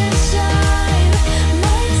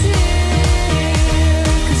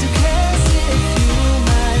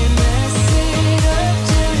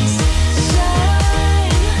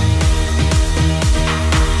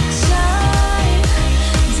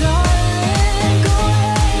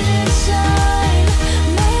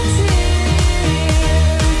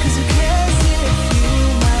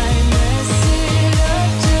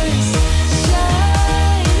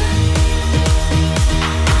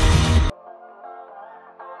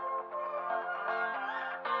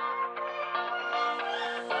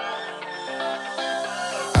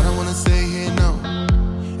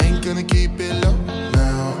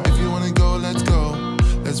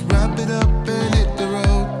 Let's wrap it up and hit the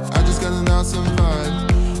road. I just got an awesome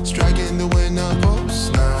vibe, striking the winner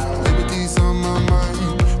post now. Liberty's on my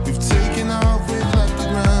mind. We've taken off, we've left the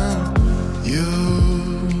ground. You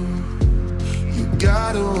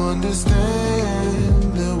gotta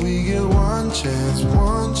understand that we get one chance,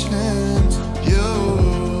 one chance. You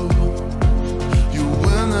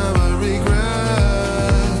will never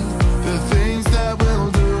regret the things that we'll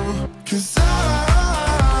do. 'Cause I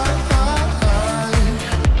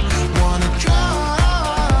wanna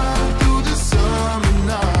drive through the summer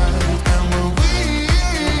night. And when we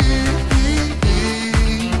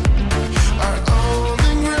are old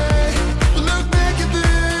and gray, we'll look back at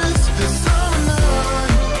this summer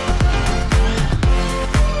night.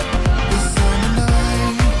 This summer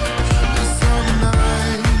night, this summer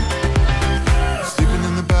night. Sleeping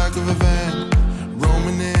in the back of a van,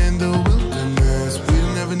 roaming in the wilderness. We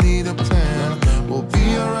never need a plan. We'll be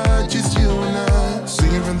alright, just you and I.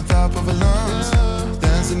 Singing from the top of our lungs,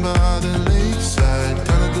 dancing by the lakeside.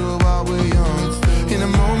 Gonna do it while we're young. In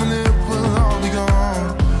a moment it will all be gone.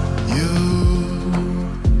 You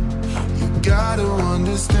gotta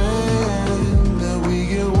understand that we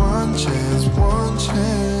get one chance, one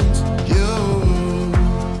chance.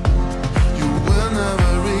 You will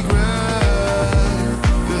never regret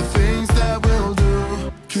the things that we'll do.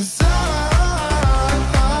 'Cause I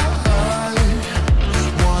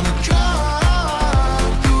wanna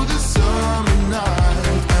drive through the summer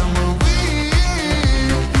night. And when we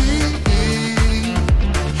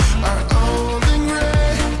are old and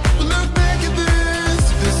gray, we'll look back at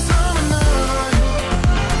this summer night.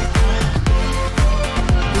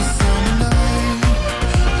 This summer night,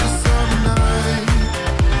 this summer night.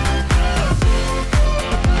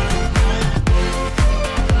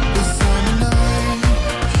 This summer night,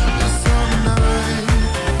 this summer night.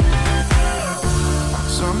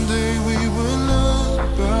 Someday we will look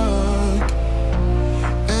back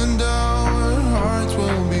and our hearts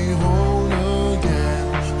will be whole again.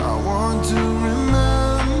 I want to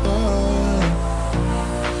remember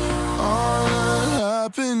all that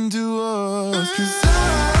happened to us. 'Cause I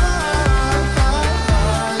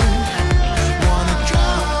wanna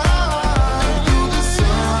drive through the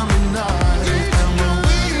summer night. And when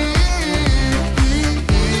we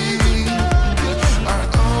are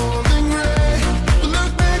old and gray, we'll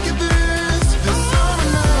look back at this summer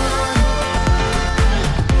night.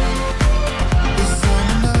 This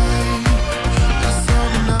summer night, this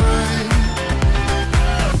summer night.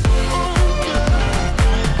 Oh yeah,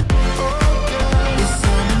 this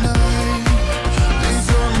summer night, this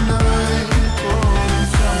summer night, oh this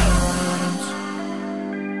summer night.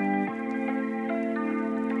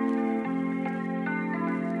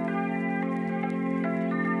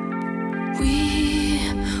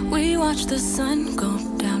 We watch the sun go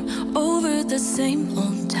down over the same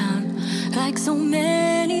old town, like so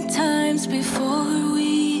many times before.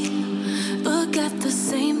 We look at the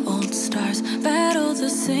same old stars, battle the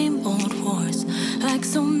same old wars, like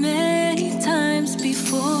so many times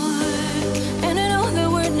before. And I know that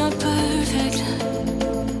we're not perfect,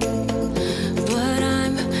 but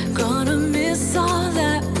I'm gonna miss all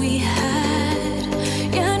that we had.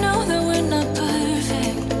 Yeah, I know that we're not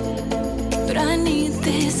perfect, but I need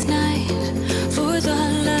this night for the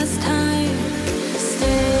last time.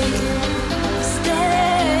 Stay,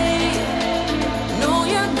 stay. Know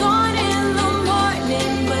you're gone in the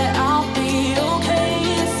morning, but I'll be okay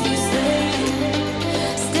if you stay.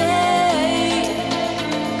 Stay.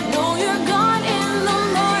 Know you're gone in the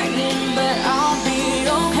morning, but I'll be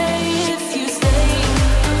okay if you stay.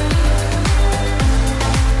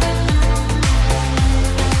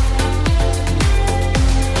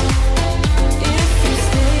 If you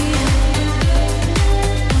stay.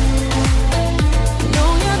 Know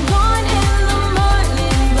you're gone in the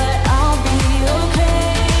morning, but I'll be okay.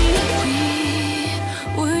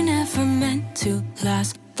 We were never meant to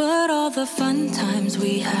last, but all the fun times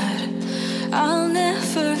we had, I'll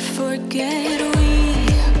never forget. We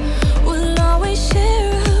will always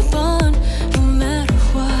share a bond, no matter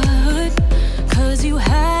what. 'Cause you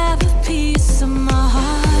have a piece of my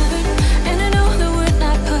heart. And I know that we're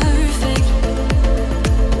not perfect,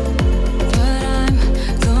 but I'm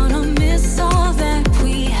gonna miss all that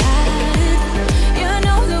we had. Yeah, I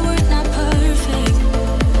know that we're not perfect,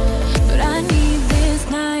 but I need this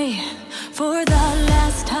night for the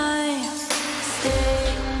last time. Stay,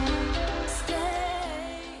 stay.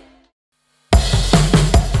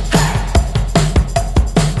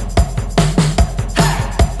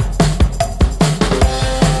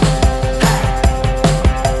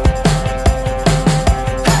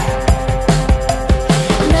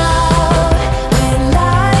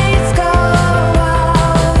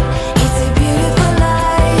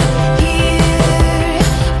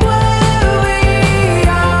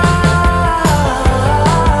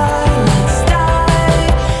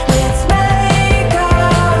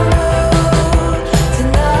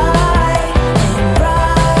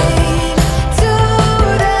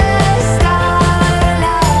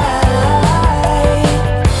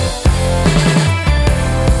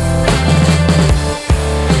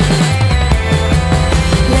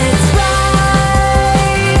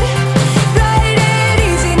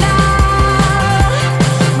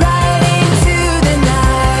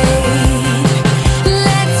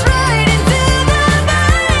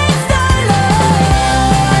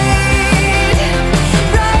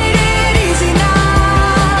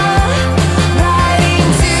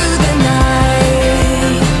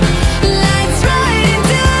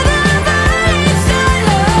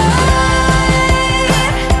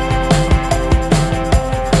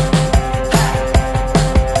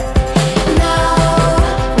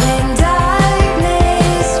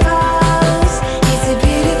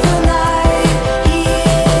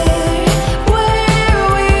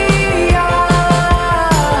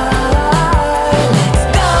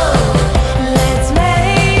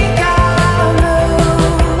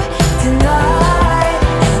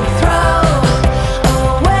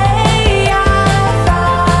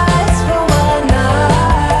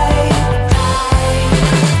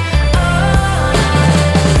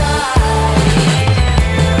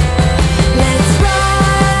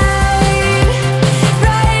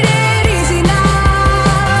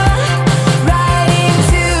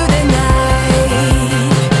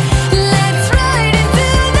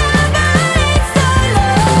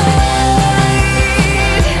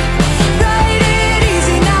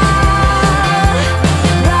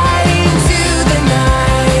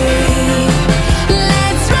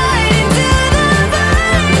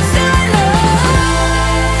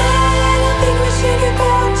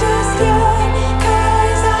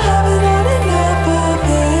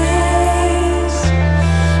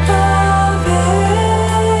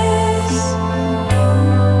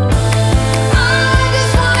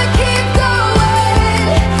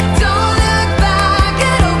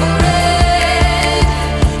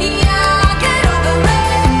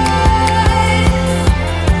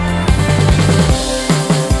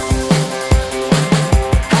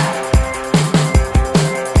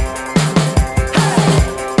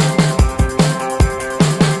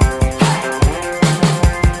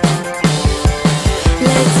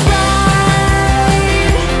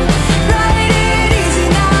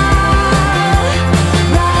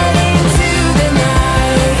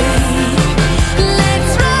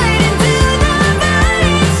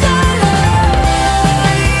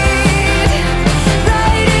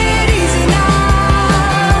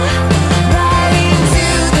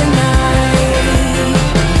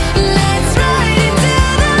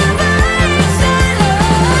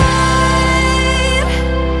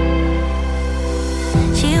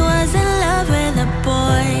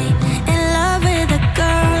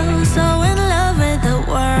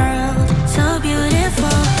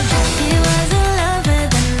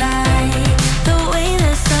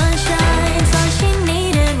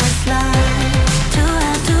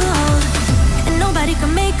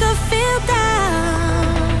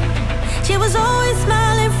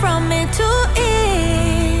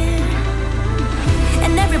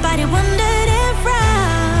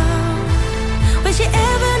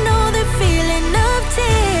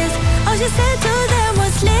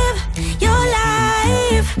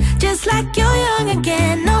 just like you're young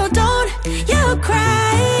again. No, don't you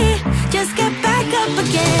cry, just get back up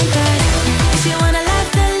again. 'Cause if you wanna laugh,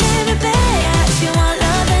 then live it better. If you want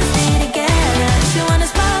love, then stay together. If you wanna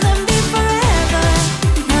smile, then be forever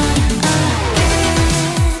young again.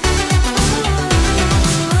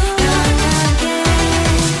 Young again.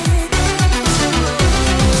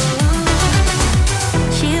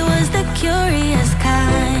 She was the curious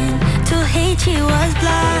kind, to hate she was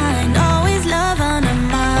blind, always love on her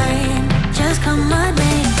mind, just come on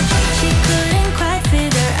babe. She couldn't quite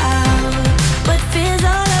figure out what fear's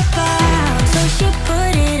all about, so she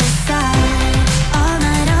put it aside all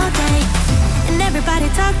night, all day. And everybody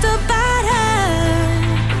talked about her,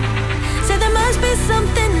 said there must be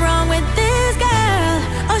something wrong with this girl.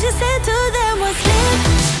 All she said to them was live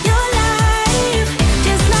your life,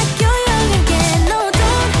 just like you're young again. No,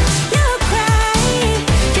 don't you cry,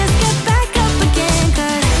 just get back up again.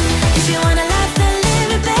 'Cause if you wanna laugh, then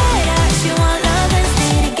live it better. If you want love, then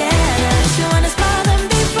stay together. If you wanna smile, then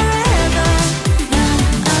be forever young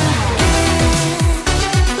again.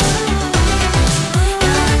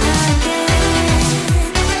 Young again.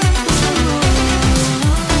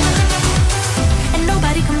 And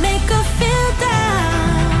nobody can make her feel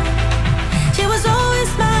down. She was always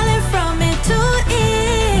smiling from ear to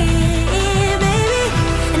ear, baby.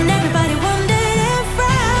 And everybody wondered and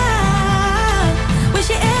frowned, will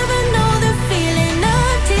she ever know the feeling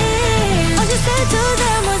of tears? All she said to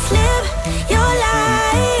them was live your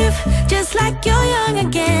life, just like you're young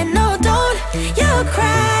again. No, don't you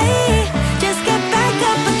cry, just get back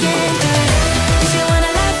up again. 'Cause if you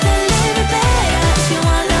wanna laugh, then live it better. If you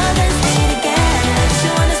want love, then stay together. If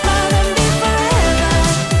you wanna smile, then be forever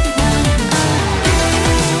young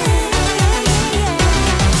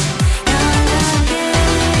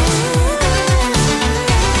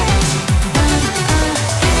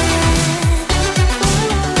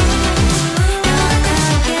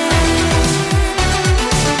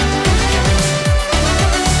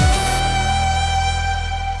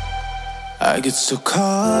I get so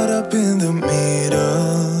caught up in the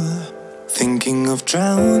middle, thinking of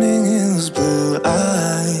drowning in those blue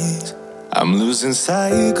eyes. I'm losing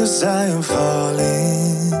sight 'cause I am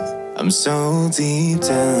falling. I'm so deep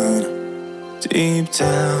down, deep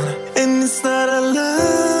down. And it's not a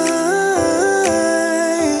lie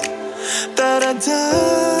that I die.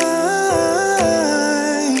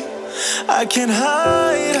 I can't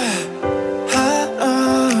hide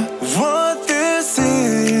what this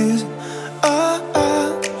is.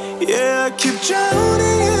 Yeah, I keep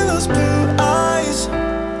drowning in those blue eyes,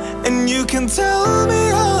 and you can tell me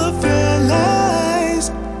all of your lies.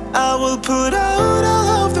 I will put out all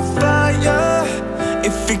of the fire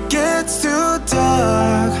if it gets too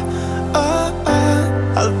dark.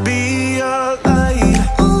 I'll be your light.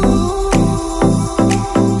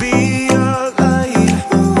 Be your light.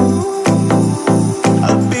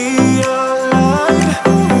 I'll be your light.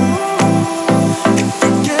 If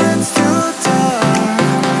it gets too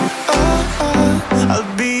dark, I'll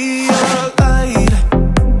be your light.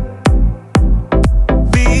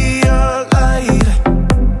 Be your light.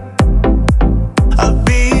 I'll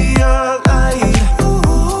be your light.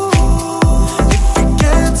 If it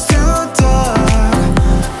gets too dark,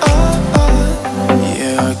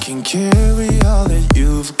 yeah, I can carry all that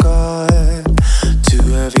you've got. Two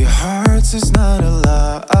heavy hearts is not a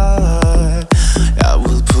lot. I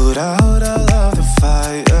will put out all of the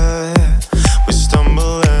fire. We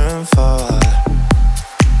stumble and fall.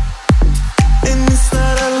 And it's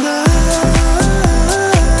not a lie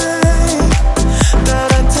that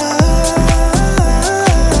I die.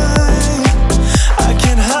 I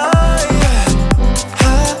can't hide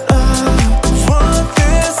what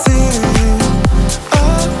this is.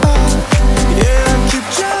 Yeah, I keep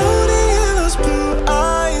drowning in those blue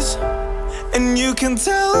eyes, and you can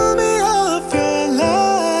tell me all of your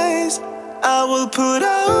lies. I will put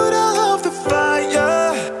out all of the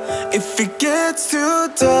fire if it gets too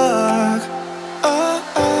dark.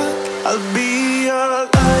 I'll be your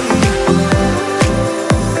light.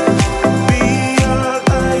 Be your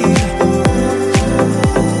light.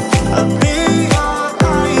 I'll be your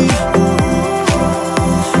light.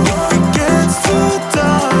 If it gets too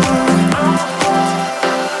dark,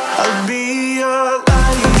 I'll be your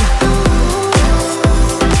light.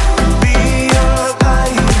 Be your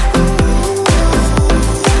light.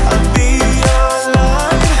 I'll be your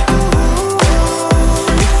light.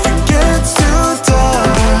 If it gets too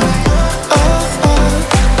dark,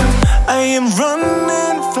 I am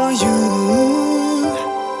running for you.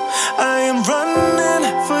 I am running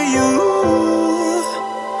for you.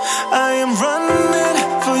 I am running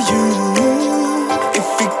for you. If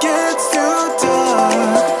it gets too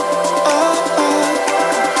dark,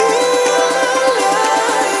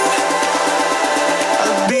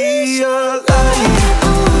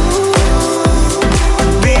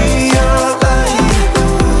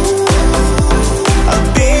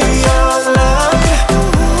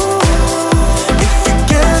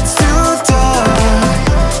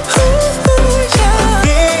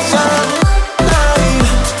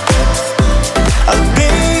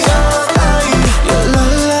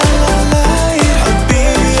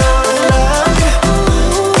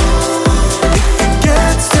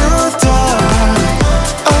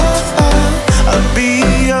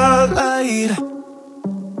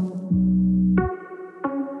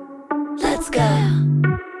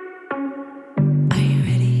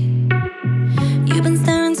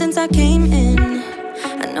 came in.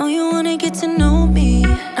 I know you wanna get to know me,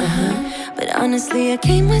 but honestly I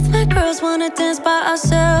came with my girls, wanna dance by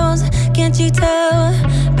ourselves. Can't you tell?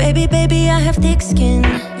 Baby, baby, I have thick skin.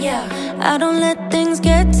 Yeah, I don't let things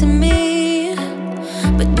get to me.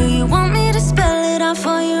 But do you want me to spell it out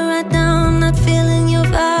for you right now? I'm not feeling your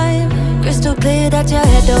vibe. Crystal clear that you're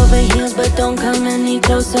head over heels, but don't come any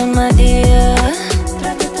closer, my dear.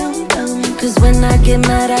 Cause when I get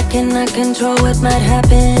mad, I cannot control what might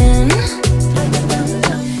happen.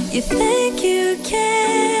 You think you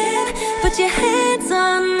can put your hands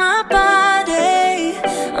on my body.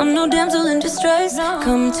 I'm no damsel in distress.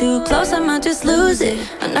 Come too close, I might just lose it.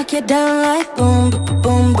 I knock you down like boom, boom,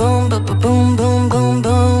 boom, boom, boom, boom, boom,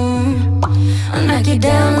 boom. I knock you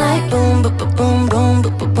down like boom, boom, boom, boom,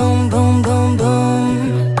 boom, boom, boom, boom,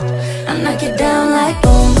 boom. I knock you down like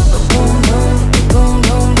boom, boom, boom, boom,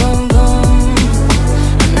 boom, boom, boom.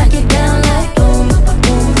 I knock you down like boom, boom,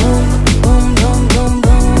 boom, boom, boom, boom,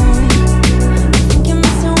 boom. I think you're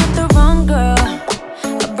messing with the wrong girl.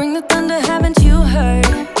 I bring the thunder, haven't you heard?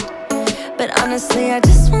 But honestly, I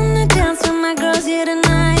just wanna dance with my girls here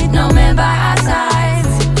tonight. No man by our sides.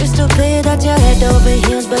 Crystal clear that you're head over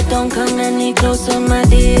heels, but don't come any closer, my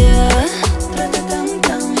dear.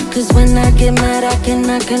 Cause when I get mad, I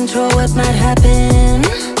cannot control what might happen.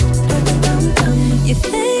 You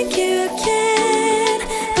think you can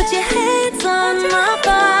put your hands on my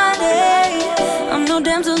body. I'm no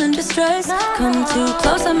damsel in distress. Come too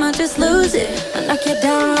close, I might just lose it. I knock you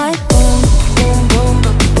down like boom, boom, boom,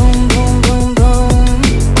 boom, boom, boom, boom.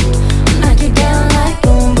 I knock you down like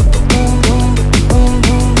boom, boom, boom, boom,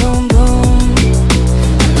 boom, boom, boom.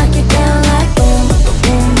 I knock you down like boom,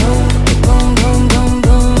 boom, boom, boom, boom, boom,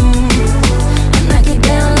 boom. I knock you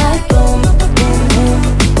down like boom, boom, boom,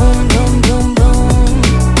 boom, boom, boom, boom.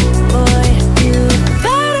 Boy, you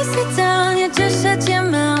better sit down, you just shut your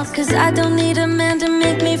mouth. Cause I don't need a man to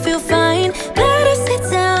make me feel fine. Better sit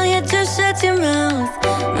down, you just shut your mouth.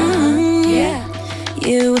 Yeah.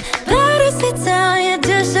 You better sit down, you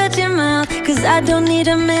just shut your mouth. Cause I don't need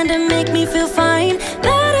a man to make me feel fine.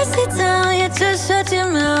 Better sit down, you just shut your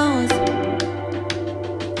mouth.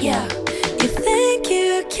 Yeah. You think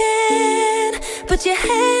you can put your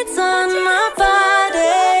hands on my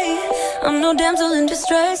body. I'm no damsel in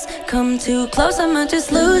distress. Come too close, I might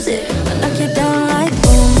just lose it. I knock you down like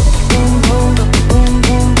boom, boom, boom, boom,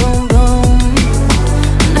 boom, boom, boom.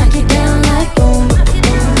 I knock you down like boom, boom,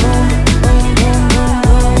 boom, boom, boom, boom,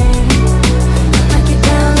 boom. I knock you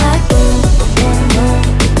down like boom, boom, boom,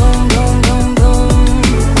 boom, boom, boom, boom.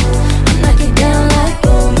 I knock you down like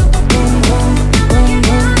boom, boom, boom, boom, boom,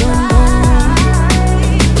 boom, boom.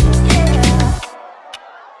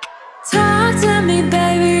 Talk to me,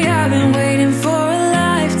 baby, I've been waiting for a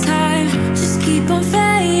lifetime. Just keep on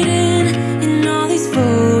fading in all these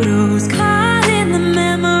photos, caught in the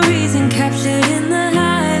memories and captured in the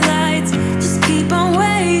highlights. Just keep on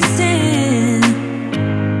wasting.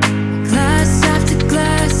 Glass after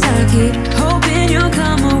glass, I keep hoping you'll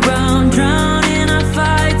come around. Drowning our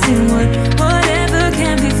fights in whatever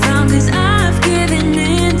can be found. Cause I've given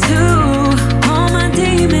in to all my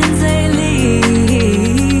demons lately.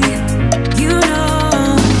 You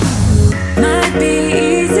know, might be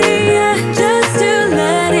easier just to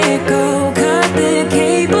let it go. Cut the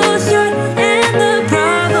cable short and the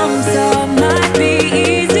problem solved. Might be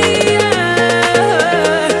easier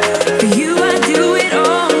for you, I do it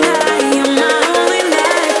all night. You're my only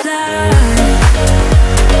lifeline.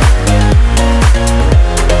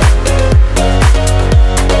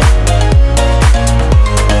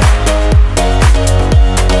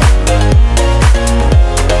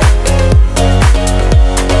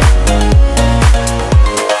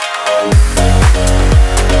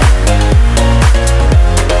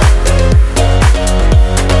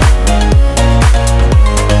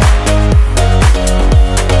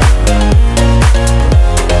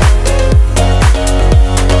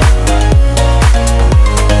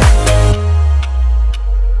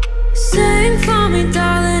 Sing for me,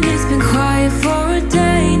 darling, it's been quiet for a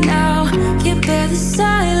day now. Can't bear the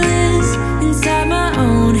silence inside my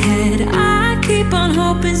own head. I keep on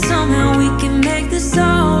hoping somehow we can make this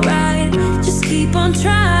alright. Just keep on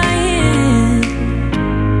trying.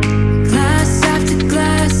 Glass after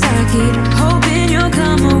glass, I keep hoping you'll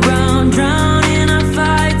come around. Drowning our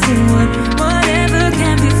fights in whatever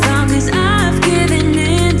can be found. Cause I've given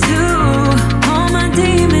in to all my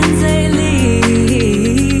demons lately.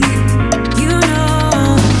 You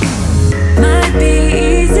know, might be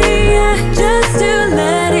easier just to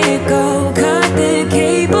let it go. Cut the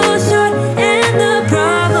cable short and the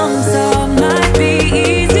problem solved. Might be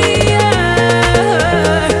easier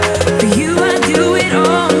for you,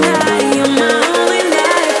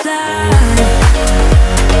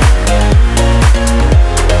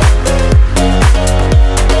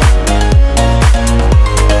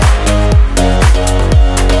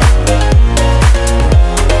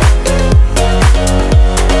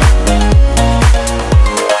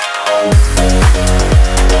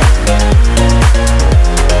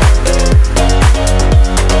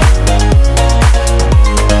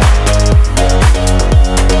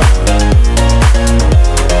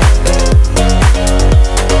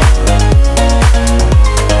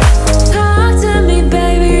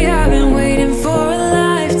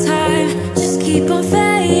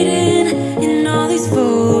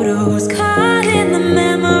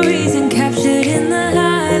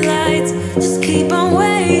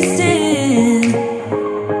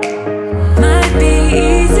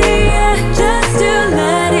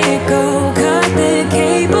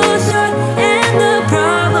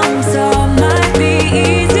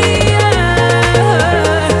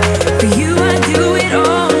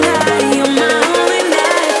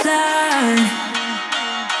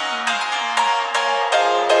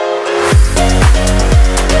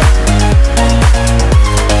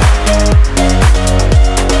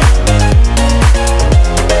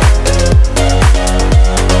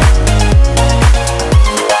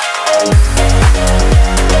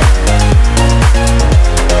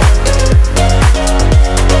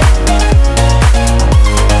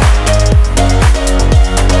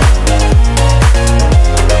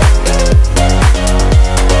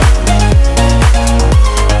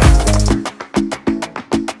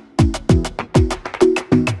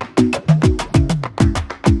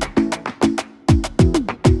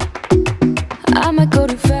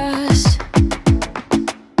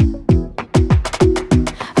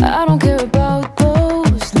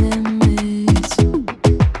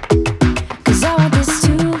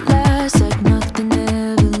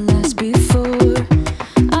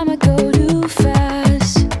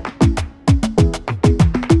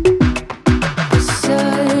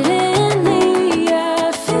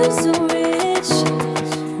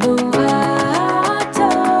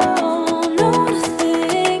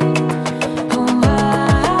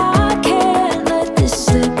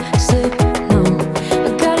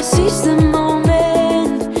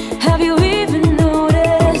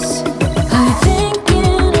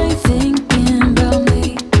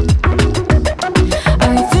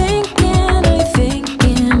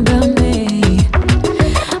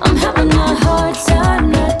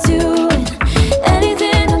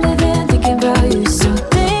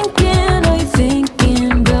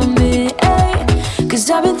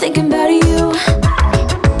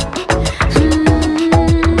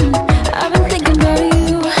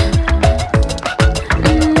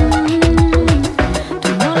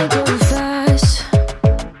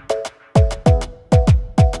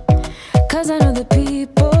 'cause I know that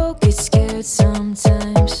people get scared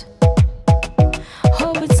sometimes.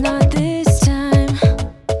 Hope it's not this time,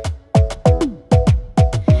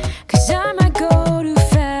 'cause I might go too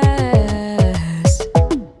fast.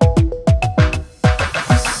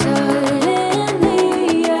 Suddenly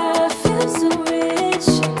I feel so rich,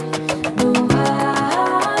 no,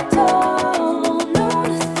 I don't know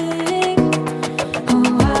nothing.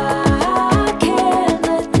 Oh, I can't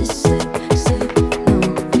let this slip, no.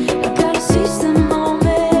 I gotta seize the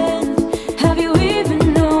moment. Have you even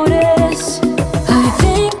noticed? Are you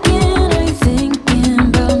thinking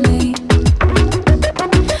about me?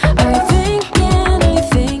 Are you thinking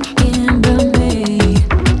about me?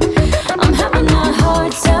 I'm having a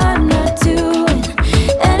hard time not doing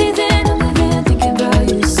anything other than thinking about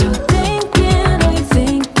you. So are you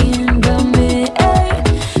thinking about me?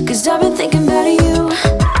 'Cause I've been thinking about you.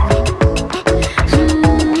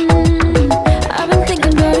 I've been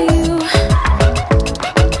thinking about you.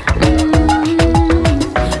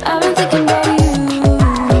 I've been thinking about you.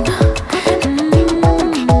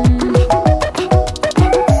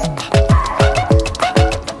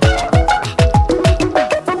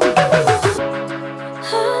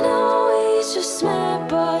 I know we just met,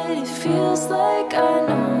 but it feels like I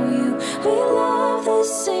know you. We love the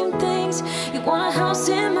same things. You want a house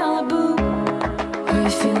in Malibu. Are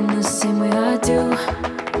you feeling the same way I do?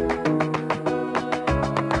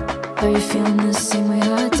 Are you feeling the same way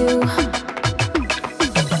I do?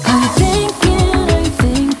 Are you thinking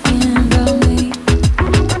about me?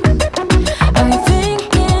 Are you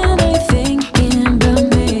thinking about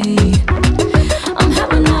me? I'm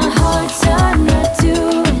having a hard time not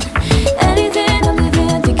doing anything other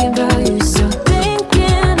than thinking about you. So are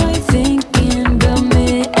you thinking about me?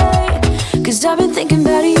 'Cause I've been thinking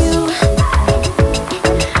about you.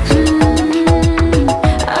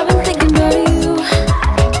 I've been thinking about you.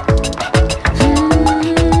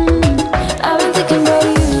 I've been thinking about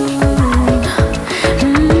you.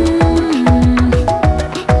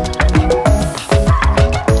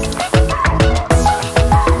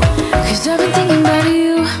 Cause I've been thinking about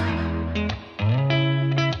you.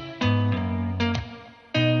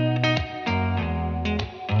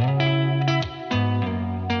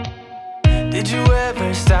 Did you ever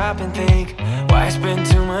stop and think, why spend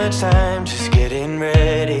too much time just getting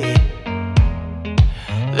ready?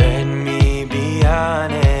 Let me be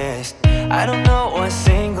honest, I don't know a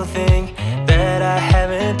single thing that I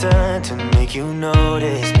haven't done to make you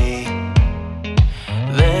notice me.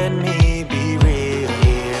 Let me be real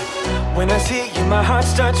here. When I see you, my heart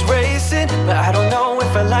starts racing, but I don't know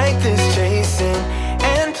if I like this chasing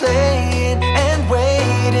and playing and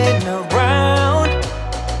waiting around.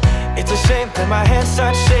 It's a shame that my hands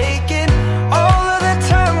start shaking all of the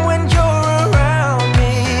time when you're around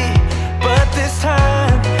me. But this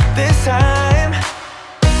time,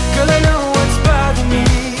 girl, I know what's bothering me.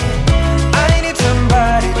 I need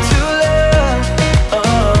somebody to love. Oh,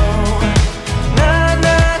 nah,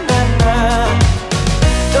 nah, nah, nah.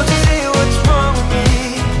 Don't you see what's wrong with me?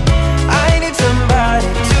 I need somebody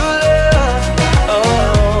to love. Oh,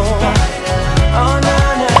 oh,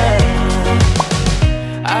 nah, nah.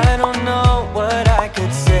 I don't know what I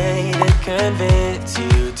could say to convince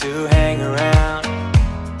you to hang around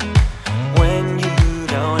when you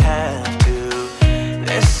don't have to.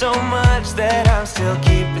 There's so much that I'm still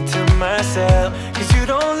keeping to myself, 'cause you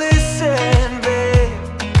don't listen, babe.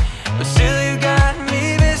 But still you got me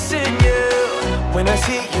missing you. When I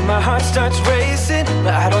see you, my heart starts racing,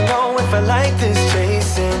 but I don't know if I like this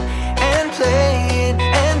chasing and playing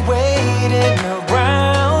and waiting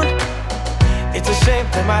around. It's a shame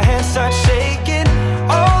that my hands start shaking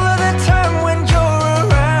all of the time when you're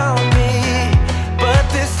around me. But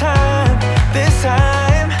this time,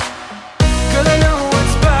 girl, I know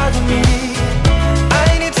what's bothering me. I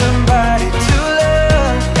need somebody to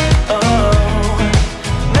love. Oh,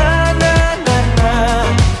 nah, nah, nah, nah.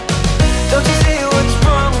 Don't you see what's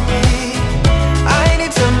wrong with me? I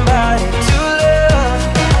need somebody to love.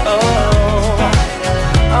 Oh,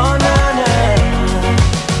 oh, nah, nah.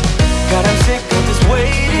 God, I'm sick of this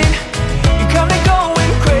waiting. You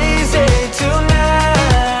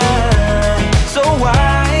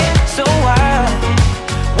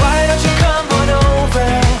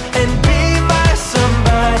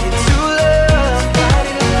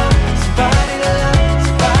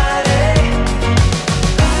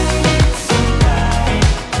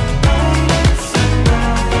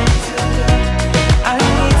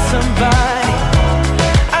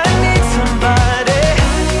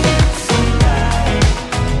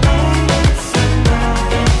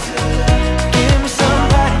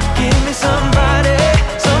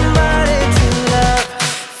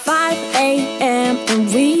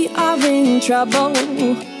trouble,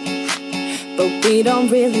 but we don't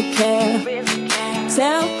really care.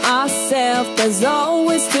 Tell ourselves there's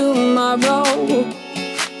always tomorrow,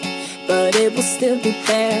 but it will still be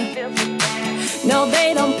there. No,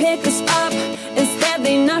 they don't pick us up, instead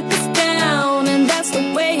they knock us down, and that's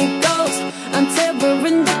the way it goes until we're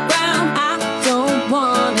in the ground. I don't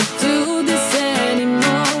wanna do this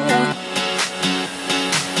anymore.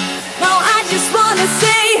 No, I just wanna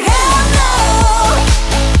say hello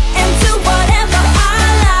and do whatever I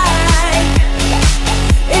like.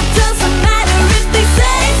 It doesn't matter if they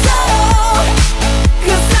say so,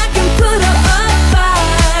 'cause I can put up a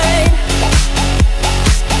fight.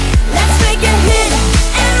 Let's make a hit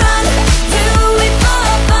and run, do it for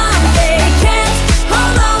fun. They can't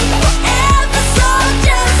hold on forever, so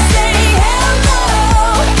just say hello.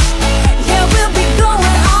 Yeah, we'll be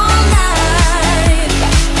going all night.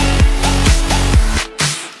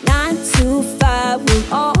 9 to 5 with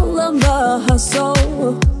all of the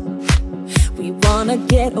hustle. We wanna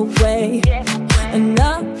get away.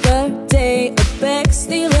 Another day of beg,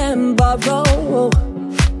 steal and borrow,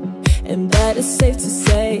 and that is safe to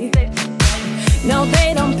say. No,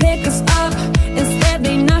 they don't pick us up, instead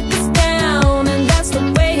they knock us down, and that's the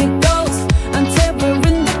way it goes until we're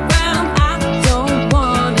in the ground. I don't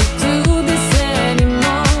wanna do this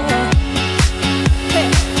anymore. Hey.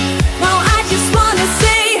 No, I just wanna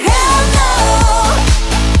say hello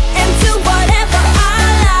and do whatever I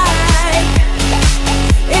like.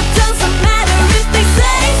 It doesn't matter if they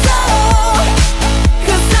say so,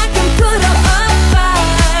 'cause I can put up a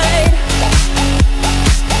fight.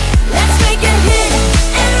 Let's make a hit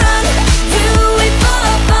and run, do it for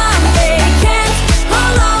fun. They can't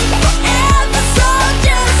hold on forever, so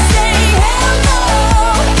just say hello.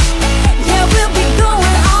 Yeah, we'll be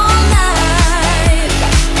going all night.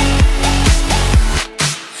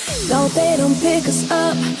 No, they don't pick us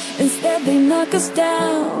up, instead they knock us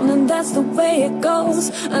down, and that's the way it goes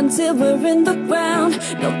until we're in the ground.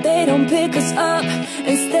 No, they don't pick us up,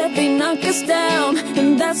 instead they knock us down,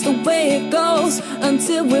 and that's the way it goes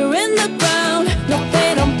until we're in the ground. No, they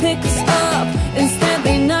don't pick us up, instead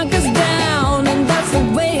they knock us down, and that's the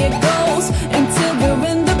way it goes until we're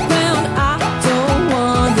in the ground. I don't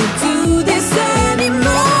wanna do this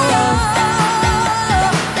anymore.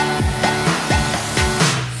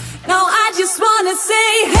 No, I just wanna say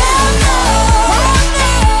hello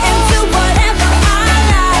and do whatever I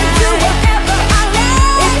like. Do whatever I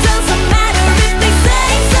like. It doesn't matter if they say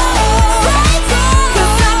so,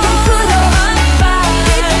 'cause I can put up a fight.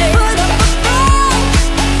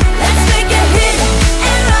 Let's make a hit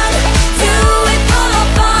and run, do it for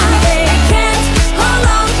fun. They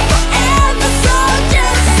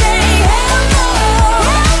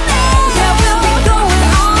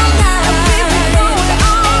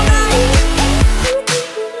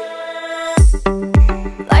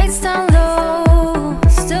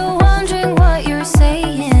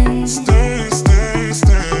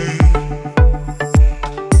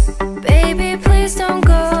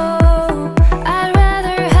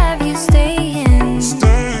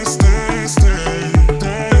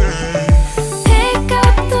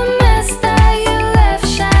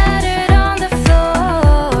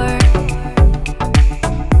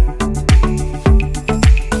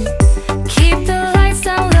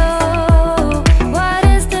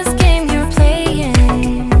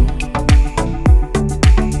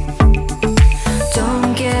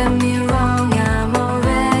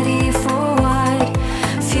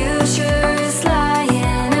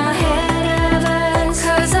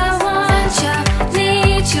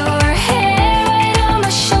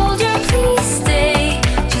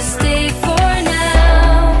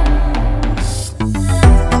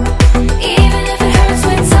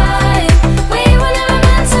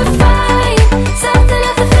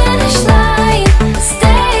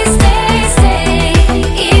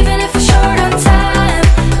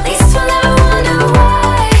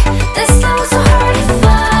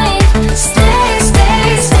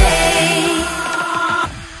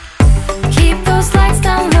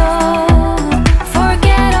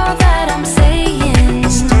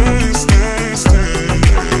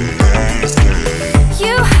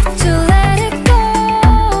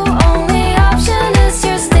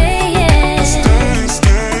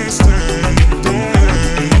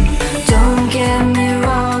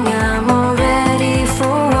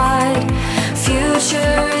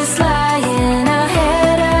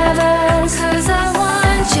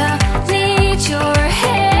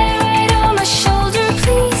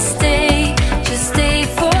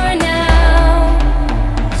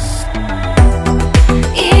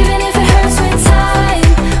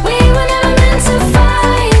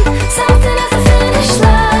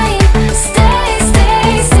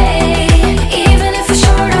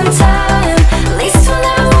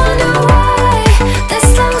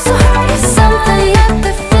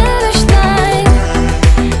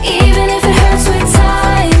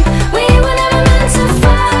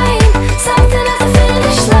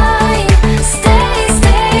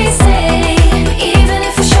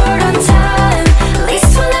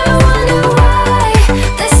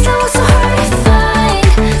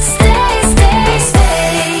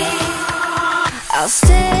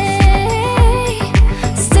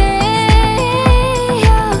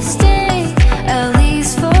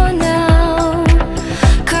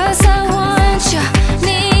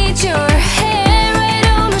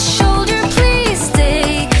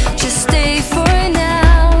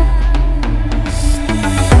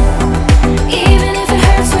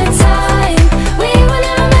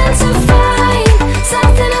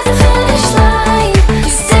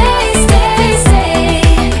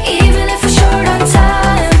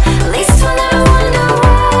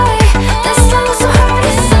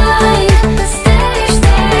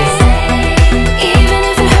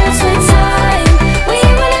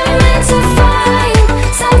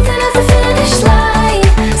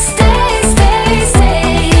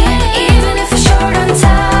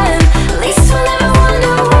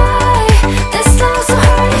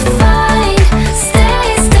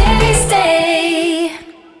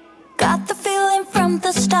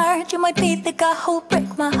I hope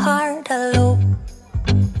break my heart. Hello,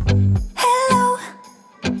 hello.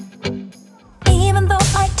 Even though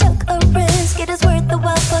I took a risk, it is worth the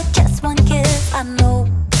while for just one kiss. I know,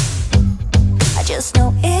 I just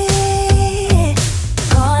know it.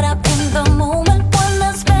 Caught up in the moment,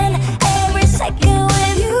 wanna spend every second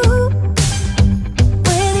with you,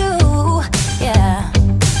 yeah.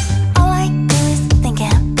 All I do is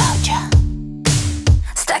thinking about you.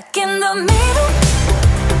 Stuck in the middle,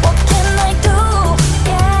 what can I do?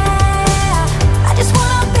 Yeah, I just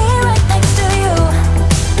wanna be right next to you.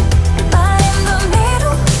 Right in the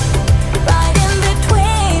middle, right in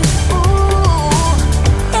between. Ooh,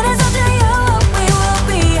 it is up to you what we will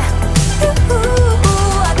be.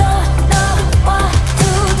 Ooh, I don't know what to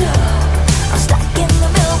do. I'm stuck in the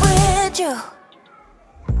middle with you.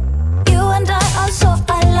 You and I are so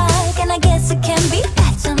alike, and I guess it can be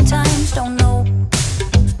bad sometimes. Don't know,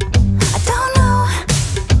 I don't know.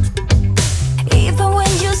 Even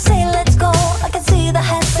when you say let's go, I can see the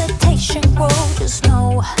hesitation grow. Just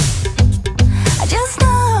know, I just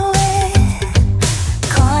know it.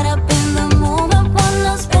 Caught up in the moment,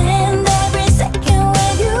 wanna spend every second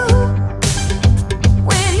with you,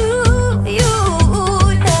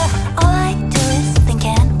 yeah. All I do is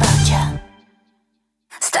thinking about you.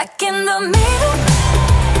 Stuck in the middle,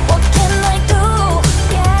 what can I do?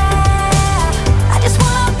 Yeah, I just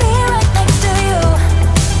wanna be right next to you.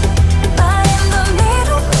 Right in the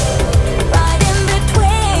middle, right in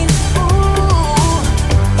between. Ooh,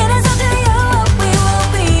 it is up to you what we will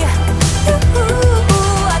be.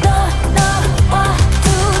 Ooh, I don't know what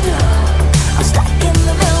to do. I'm stuck in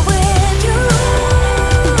the middle with you.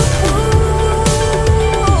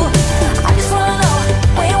 I just wanna know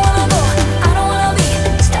where you wanna go. I don't wanna be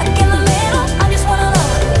stuck in the middle. I just wanna know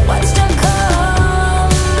what's to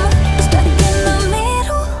come. Stuck in the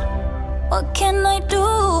middle, what can I do?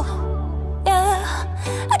 Yeah,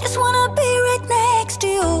 I just wanna be right next to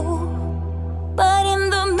you. But in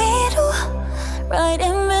the middle, right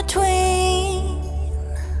in between.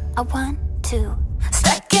 I want to.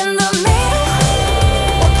 Stuck in the middle,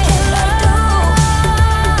 what can I do?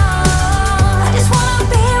 I just wanna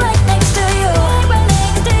be right next to you. Right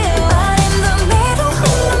next to you. Right in the middle,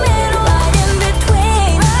 right in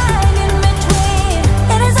between. Right in between.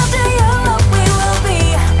 It is up to you what we will be.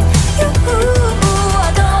 I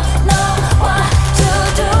don't know what to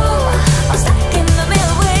do. I'm stuck in the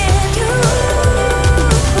middle with you.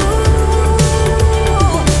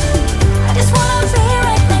 I just wanna be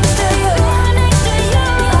right next to you. Right next to you.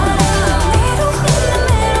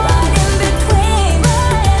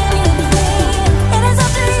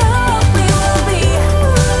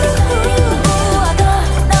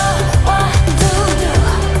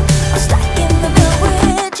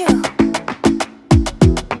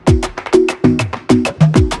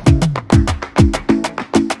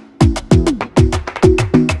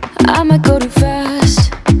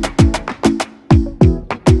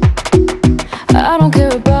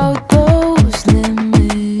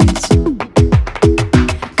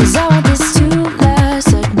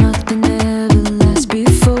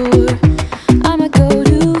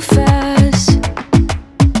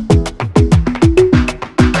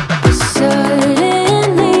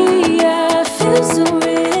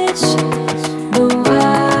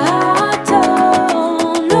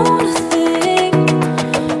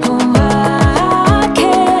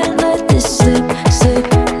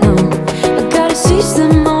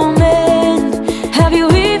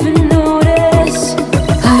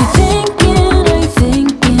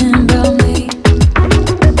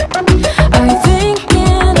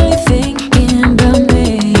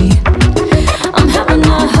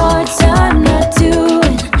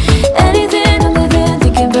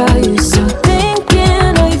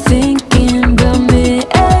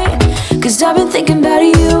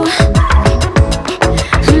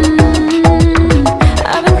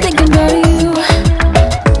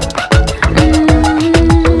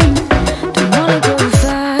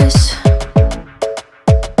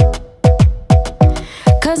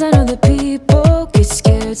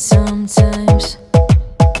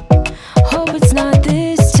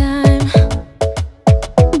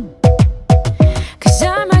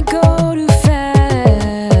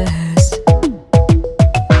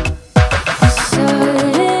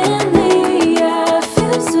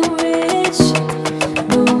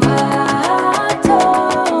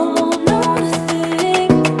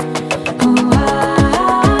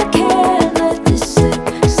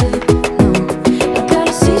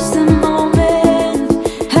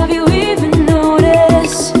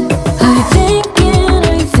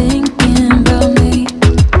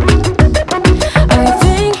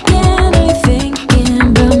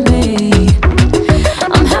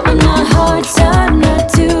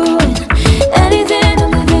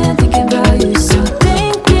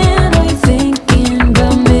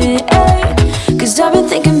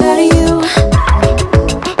 thinking about you.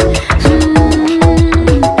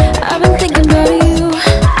 I've been thinking about you.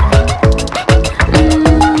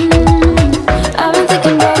 I've been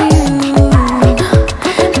thinking about you.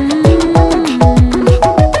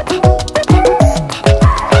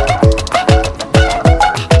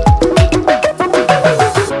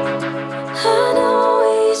 I know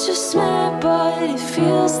we just met, but it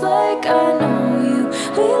feels like I know you.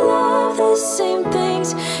 We love the same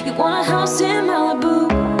things. You want a house in Malibu.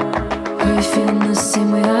 Are you feeling the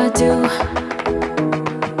same way I do?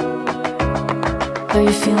 Are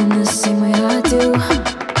you feeling the same way I do?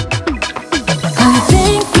 Are you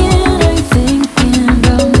thinking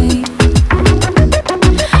about me?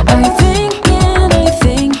 Are you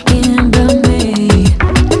thinking about me?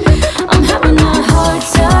 I'm having a hard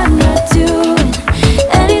time not doing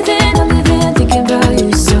anything other than thinking about you.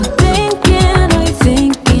 So are you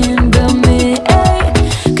thinking about me?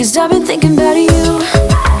 'Cause I've been thinking about you.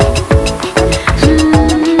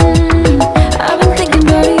 I've been thinking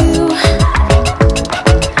about you.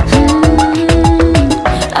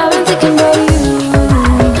 I've been thinking about you.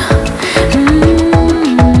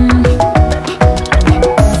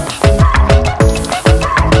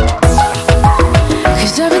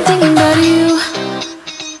 Cause I've been thinking about you.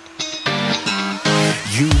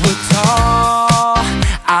 You were tall,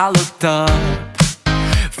 I looked up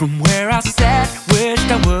from where I sat, wished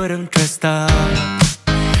I would've dressed up.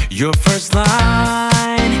 Your first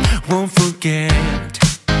line, won't forget.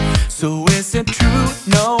 So is it true,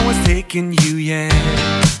 no one's taking you yet?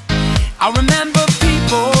 I remember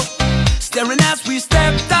people staring as we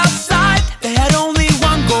stepped outside. They had only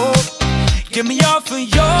one goal, get me off of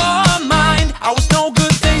your mind. I was no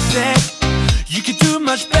good, they said. You could do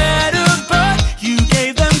much better, but you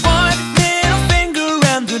gave them one middle finger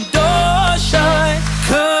and the door shut.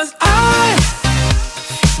 'Cause I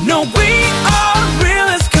know we are real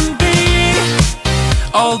as can be.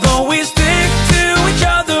 Although we stick to each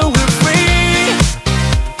other, we're free.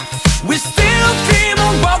 We still dream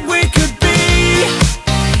of what we could be.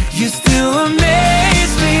 You still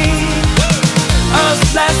amaze me. Us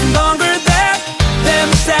lasting longer than them,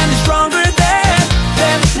 standing stronger than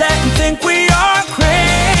them, letting think we are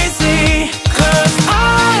crazy. 'Cause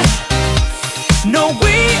I know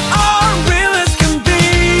we are real as can be.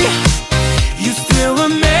 You still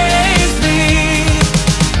amaze me.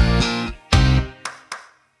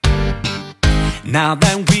 Now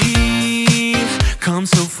that we've come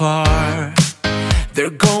so far,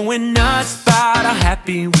 they're going nuts about how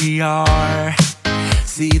happy we are.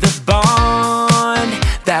 See the bond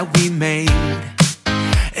that we made.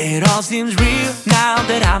 It all seems real now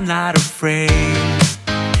that I'm not afraid.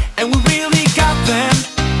 And we really got them.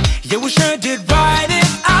 Yeah, we sure did write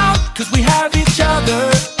it out. 'Cause we have each other.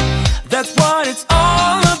 That's what it's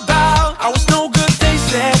all about. I was no good, they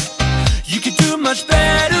said. You could do much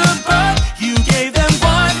better, but you gave them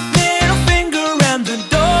one middle finger and the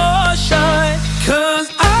door shut. 'Cause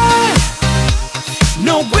I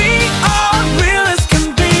know we are real as can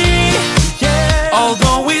be. Yeah.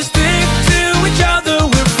 Although we stick to each other,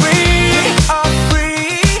 we're free. We are free.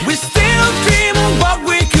 We still dream of what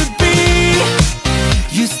we could be.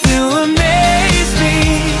 You still amaze me.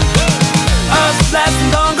 Us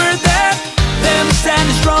lasting longer than them,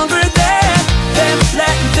 standing stronger than them,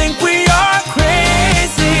 letting think we are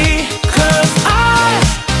crazy. 'Cause I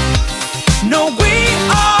know we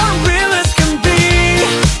are real as can be.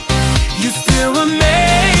 You still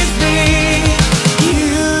amaze me.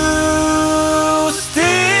 You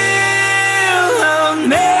still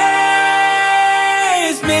amaze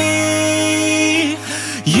me.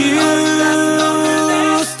 You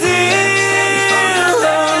still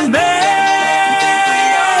amaze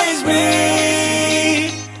me.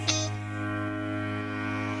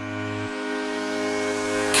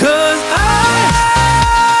 'Cause I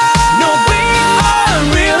know we are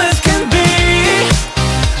real as can be.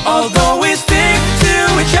 Although we stick to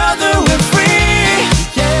each other, we're free.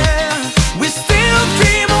 Yeah. We still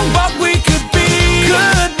dream of what we could be.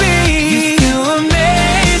 Could be. You still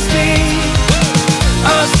amaze me.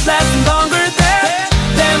 Us lasting longer than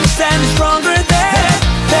them, standing stronger than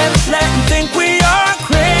them, letting think we are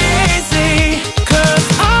crazy. 'Cause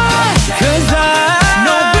I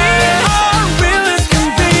know we are real as can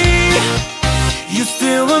be. You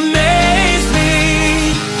still amaze me.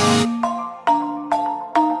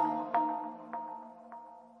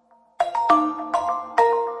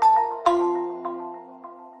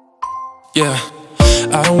 Yeah,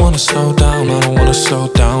 I don't wanna slow down, I don't wanna slow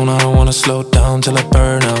down, I don't wanna slow down till I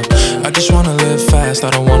burn out. I just wanna live fast, I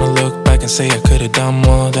don't wanna look back and say I could've done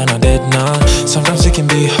more than I did not. Sometimes it can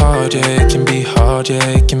be hard, yeah, it can be hard,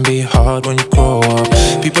 yeah, it can be hard when you grow up.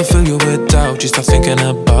 people fill you with doubt. You start thinking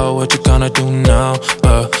about what you're gonna do now.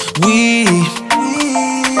 But we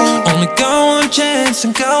only got one chance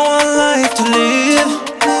and got one life to live,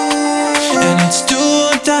 and it's do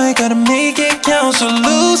or die, gotta make it count. So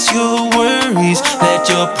lose your worries, let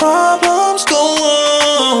your problems go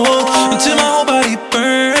on until my whole body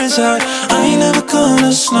burns out. I ain't never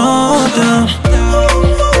gonna slow down.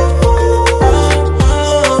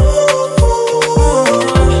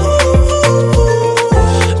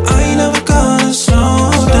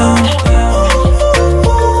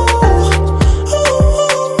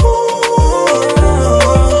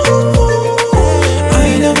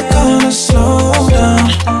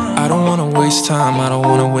 I don't wanna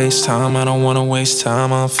waste time, I don't wanna waste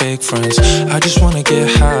time on fake friends. I just wanna get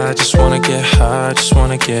high, I just wanna get high, I just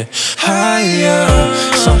wanna get higher.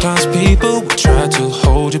 Sometimes people will try to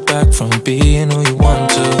hold you back from being who you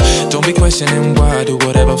want to. Don't be questioning why, do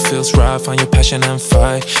whatever feels right, find your passion and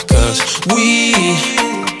fight. Cause we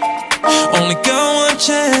only got one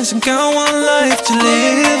chance and got one life to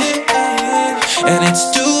live, and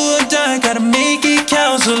it's do or die, gotta make it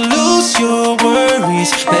count. So lose your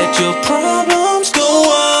worries, let your problems go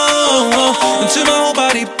on until my whole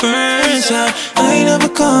body burns out. I ain't never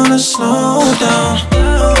gonna slow down.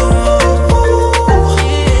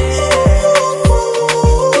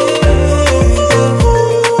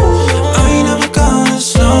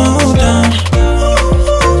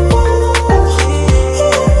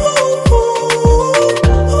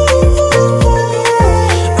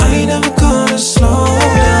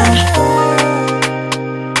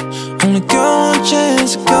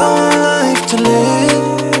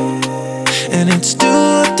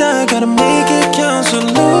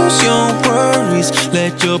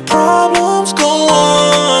 Let your problems go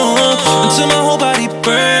on until my whole body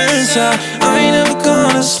burns out. I ain't never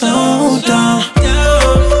gonna slow down.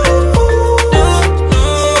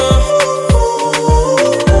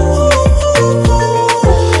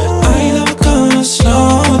 I ain't never gonna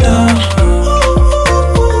slow down.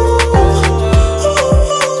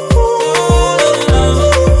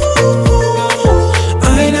 I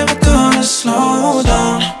ain't never gonna slow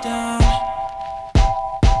down.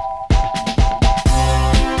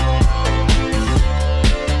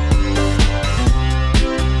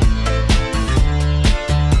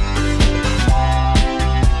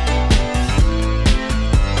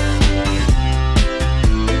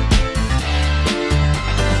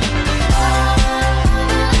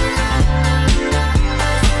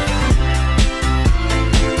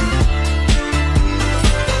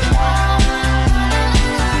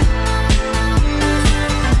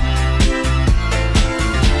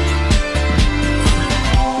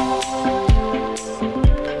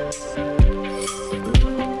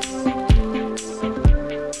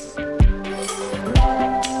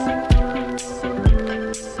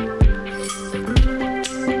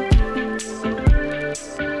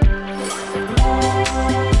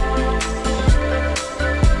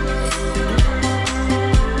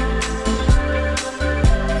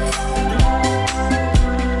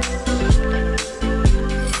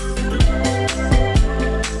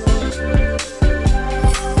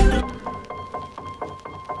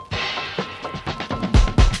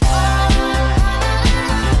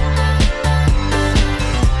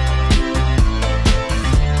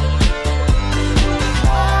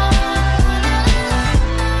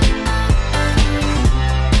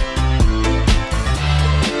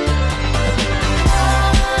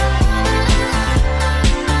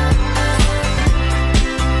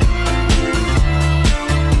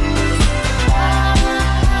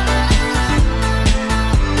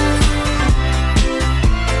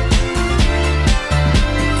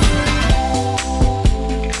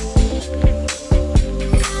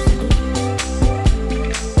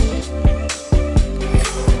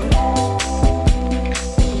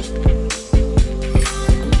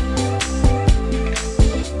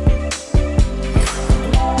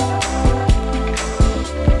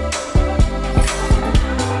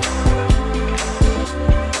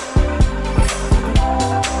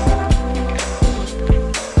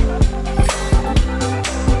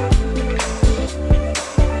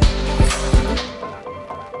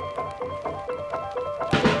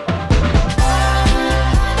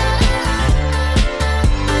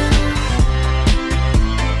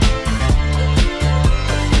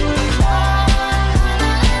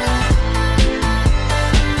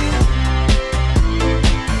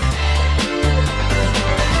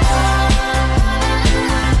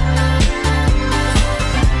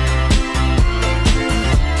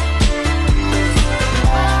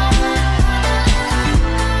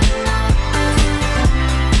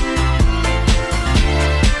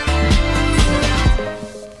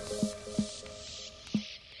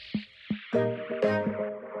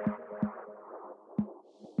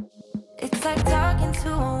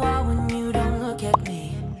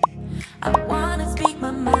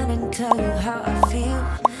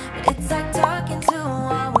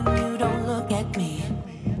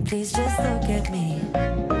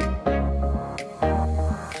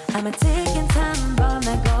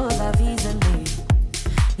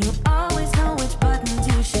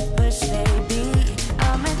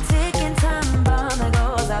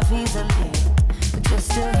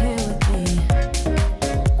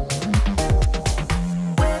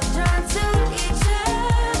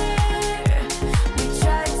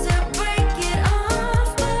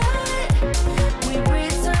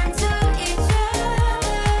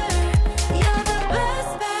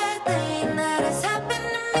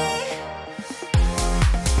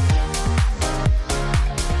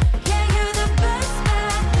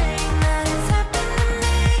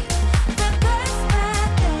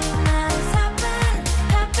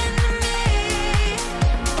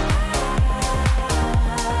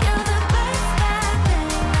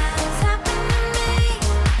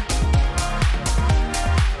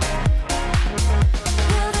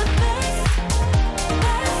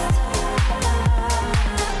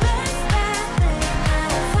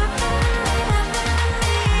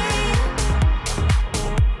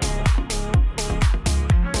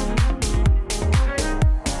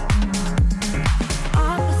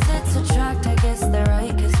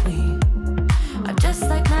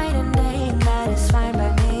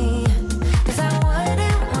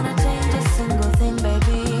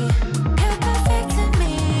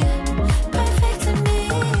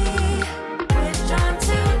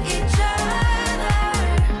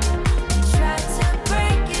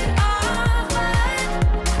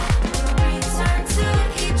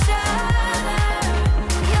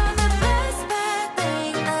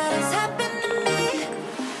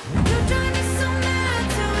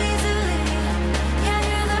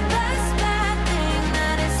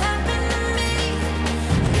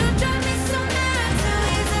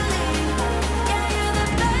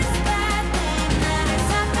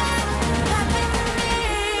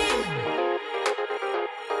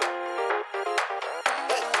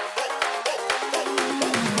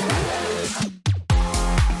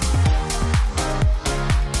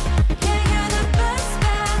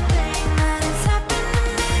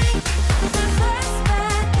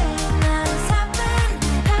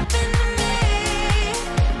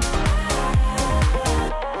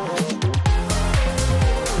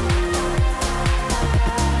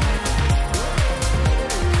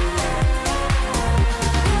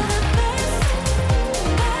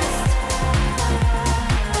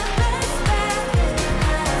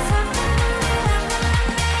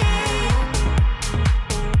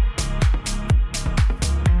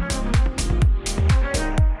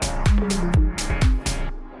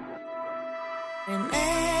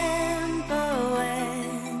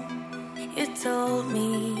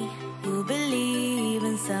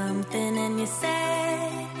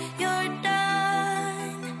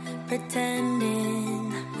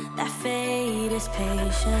 is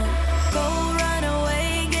patient. Go run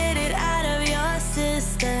away, get it out of your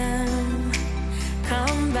system.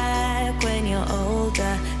 Come back when you're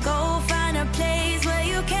older. Go find a place where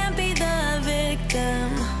you can't be the victim.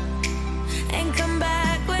 And come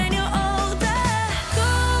back when you're older.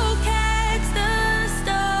 Go catch the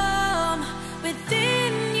storm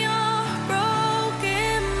within your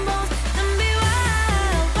broken bones. And be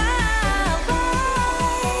wild, wild, wild,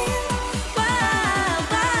 wild,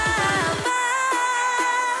 wild, wild.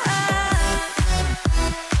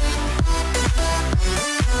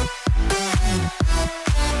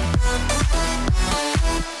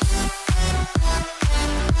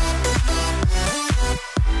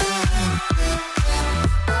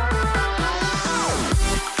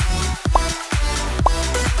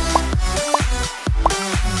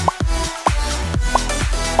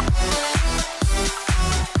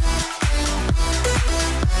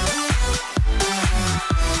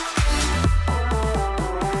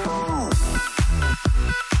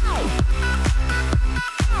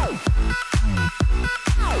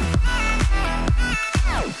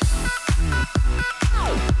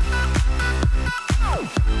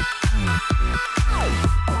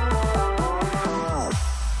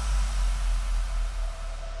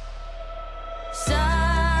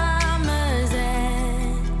 Summer's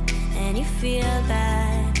end, and you feel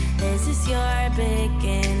that this is your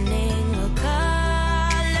beginning. Well,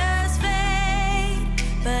 colors fade,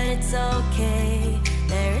 but it's okay.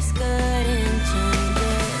 There is good in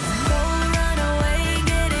changes. Go run away,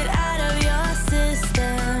 get it out of your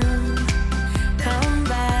system. Come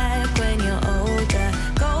back when you're older.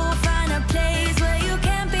 Go find a place where you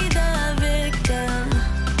can't be the victim.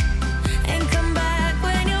 And come back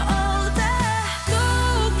when you're older. Go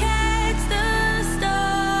catch the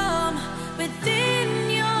storm within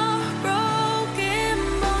your broken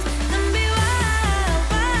bones. And be wild,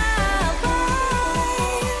 wild, wild,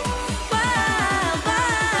 wild, wild,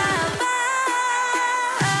 wild.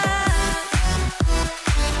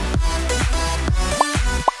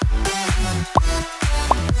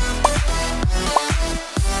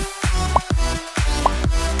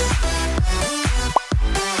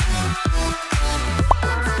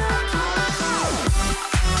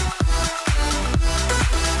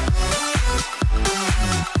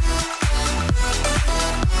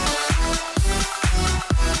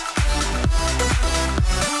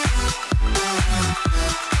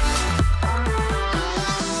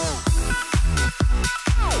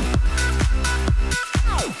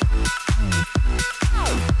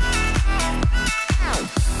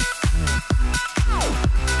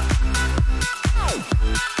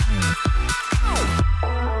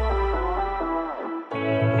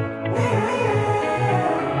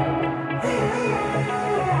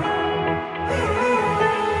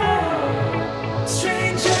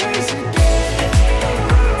 Strangers again.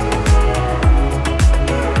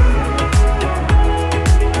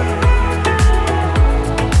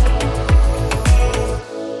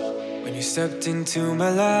 When you stepped into my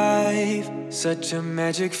life, such a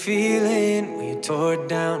magic feeling when you tore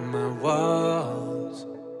down my walls.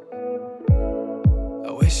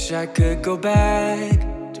 I wish I could go back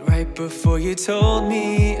to right before you told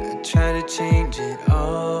me I'd try to change it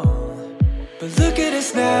all. But look at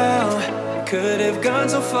us now, could have gone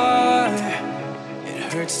so far.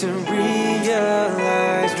 It hurts to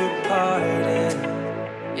realize we're parted.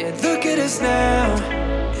 Yeah, look at us now,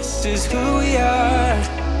 this is who we are.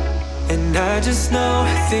 And I just know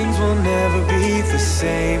things will never be the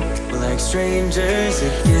same. We're like strangers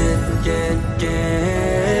again, again,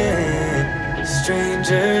 again.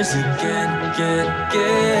 Strangers again, again,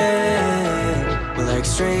 again. We're like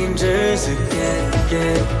strangers again,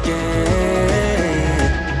 again,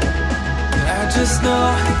 again. I just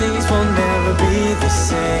know things will never be the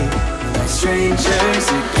same. We're like strangers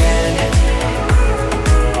again.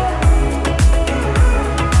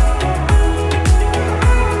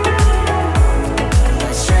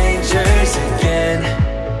 Again,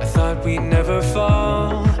 I thought we'd never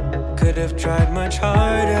fall. Could have tried much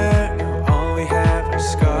harder. Now all we have are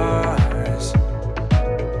scars.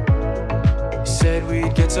 You said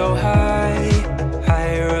we'd get so high,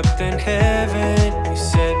 higher up than heaven. You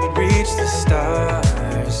said we'd reach the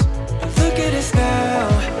stars. But look at us now,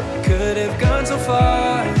 could have gone so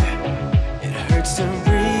far. It hurts to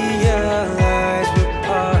realize we're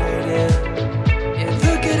parted. Yeah,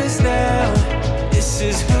 look at us now, this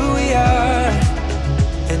is who we are.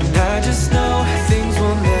 And I just know things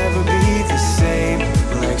will never be the same.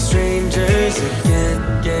 We're like strangers again,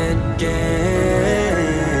 again, again.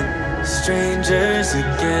 Strangers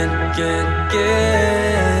again, again,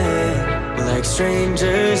 again. We're like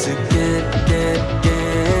strangers again, again,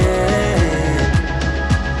 again.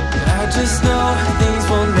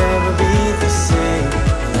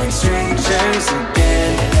 strangers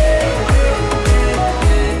again.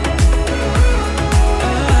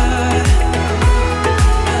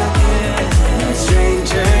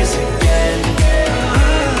 Strangers again.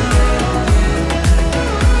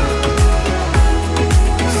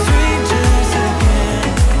 Strangers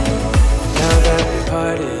again. Now that we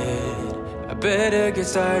parted, I better get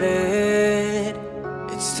started.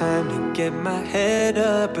 It's time to get my head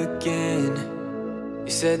up again.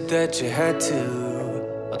 You said that you had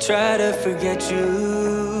to, I'll try to forget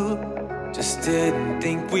you. Just didn't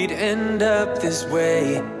think we'd end up this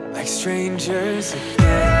way, like strangers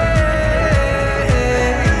again.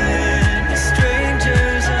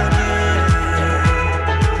 Strangers again.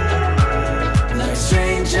 Like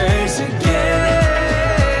strangers again.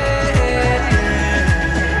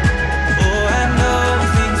 Oh, I know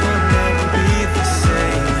things will never be the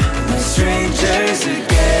same, like strangers again.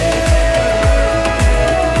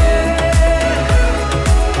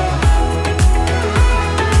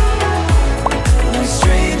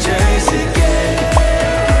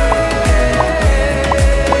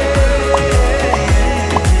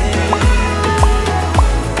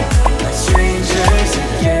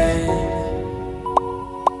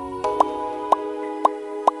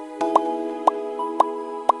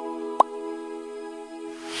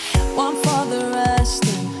 One for the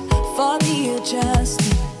resting, for the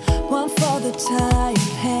adjusting, one for the tired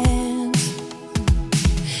hands,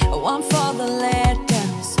 one for the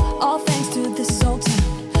letdowns, all thanks to this old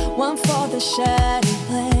town, one for the shattered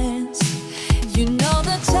plans. You know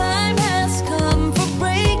the time has come for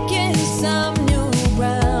breaking some new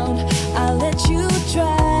ground. I'll let you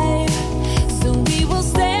drive, so we will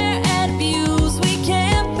stare at views we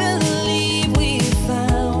can't believe we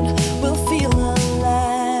found. We'll feel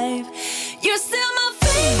alive. You're still my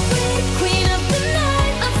favorite queen of the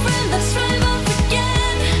night, my friend. Let's drive off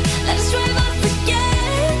again. Let's drive off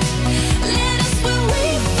again. Let us where we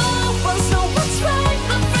fall. Once know what's right,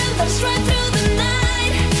 my friend. Let's ride through the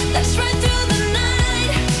night. Let's ride through the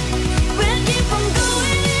night. We'll keep on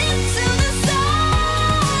going into the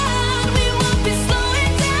sun. We won't be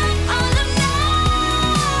slowing down all the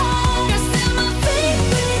night. You're still my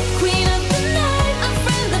favorite queen of the night, my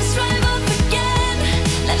friend. Let's drive off again.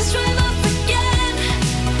 Let's drive off again.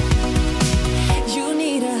 You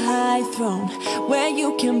need a high throne where you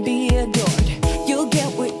can be adored. You'll get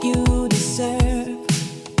what you deserve.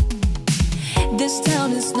 This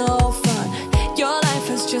town is no fun. Your life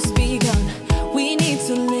has just begun. We need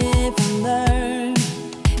to live and learn.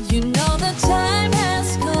 You know the time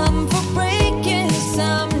has come for breaking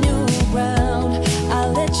some new ground.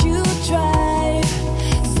 I'll let you drive,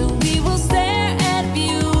 so we will stare at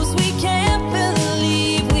views we can't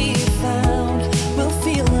believe we found. We'll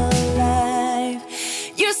feel alive.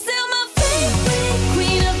 You're still my favorite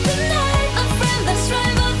queen of the night, my friend. Let's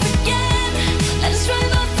drive off again. Let's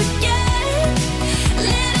drive off again.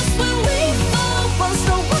 Let us where we fall. Once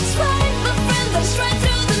know what's right, my friend. Let's ride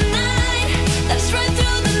through the night. Let's ride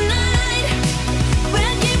through the night.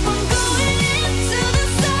 We'll keep on going into the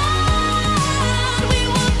sun. We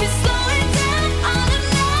won't be slowing down all the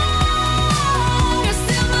night. You're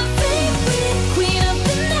still my favorite queen of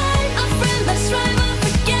the night, my friend. Let's drive off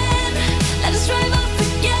again. Let's drive off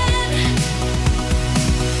again.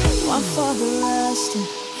 One for the lusting,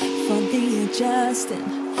 for the adjusting,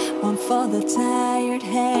 one for the tired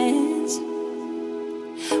hands,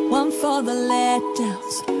 one for the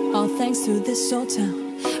letdowns, all thanks to this old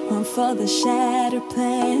town, one for the shattered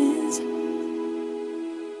plans.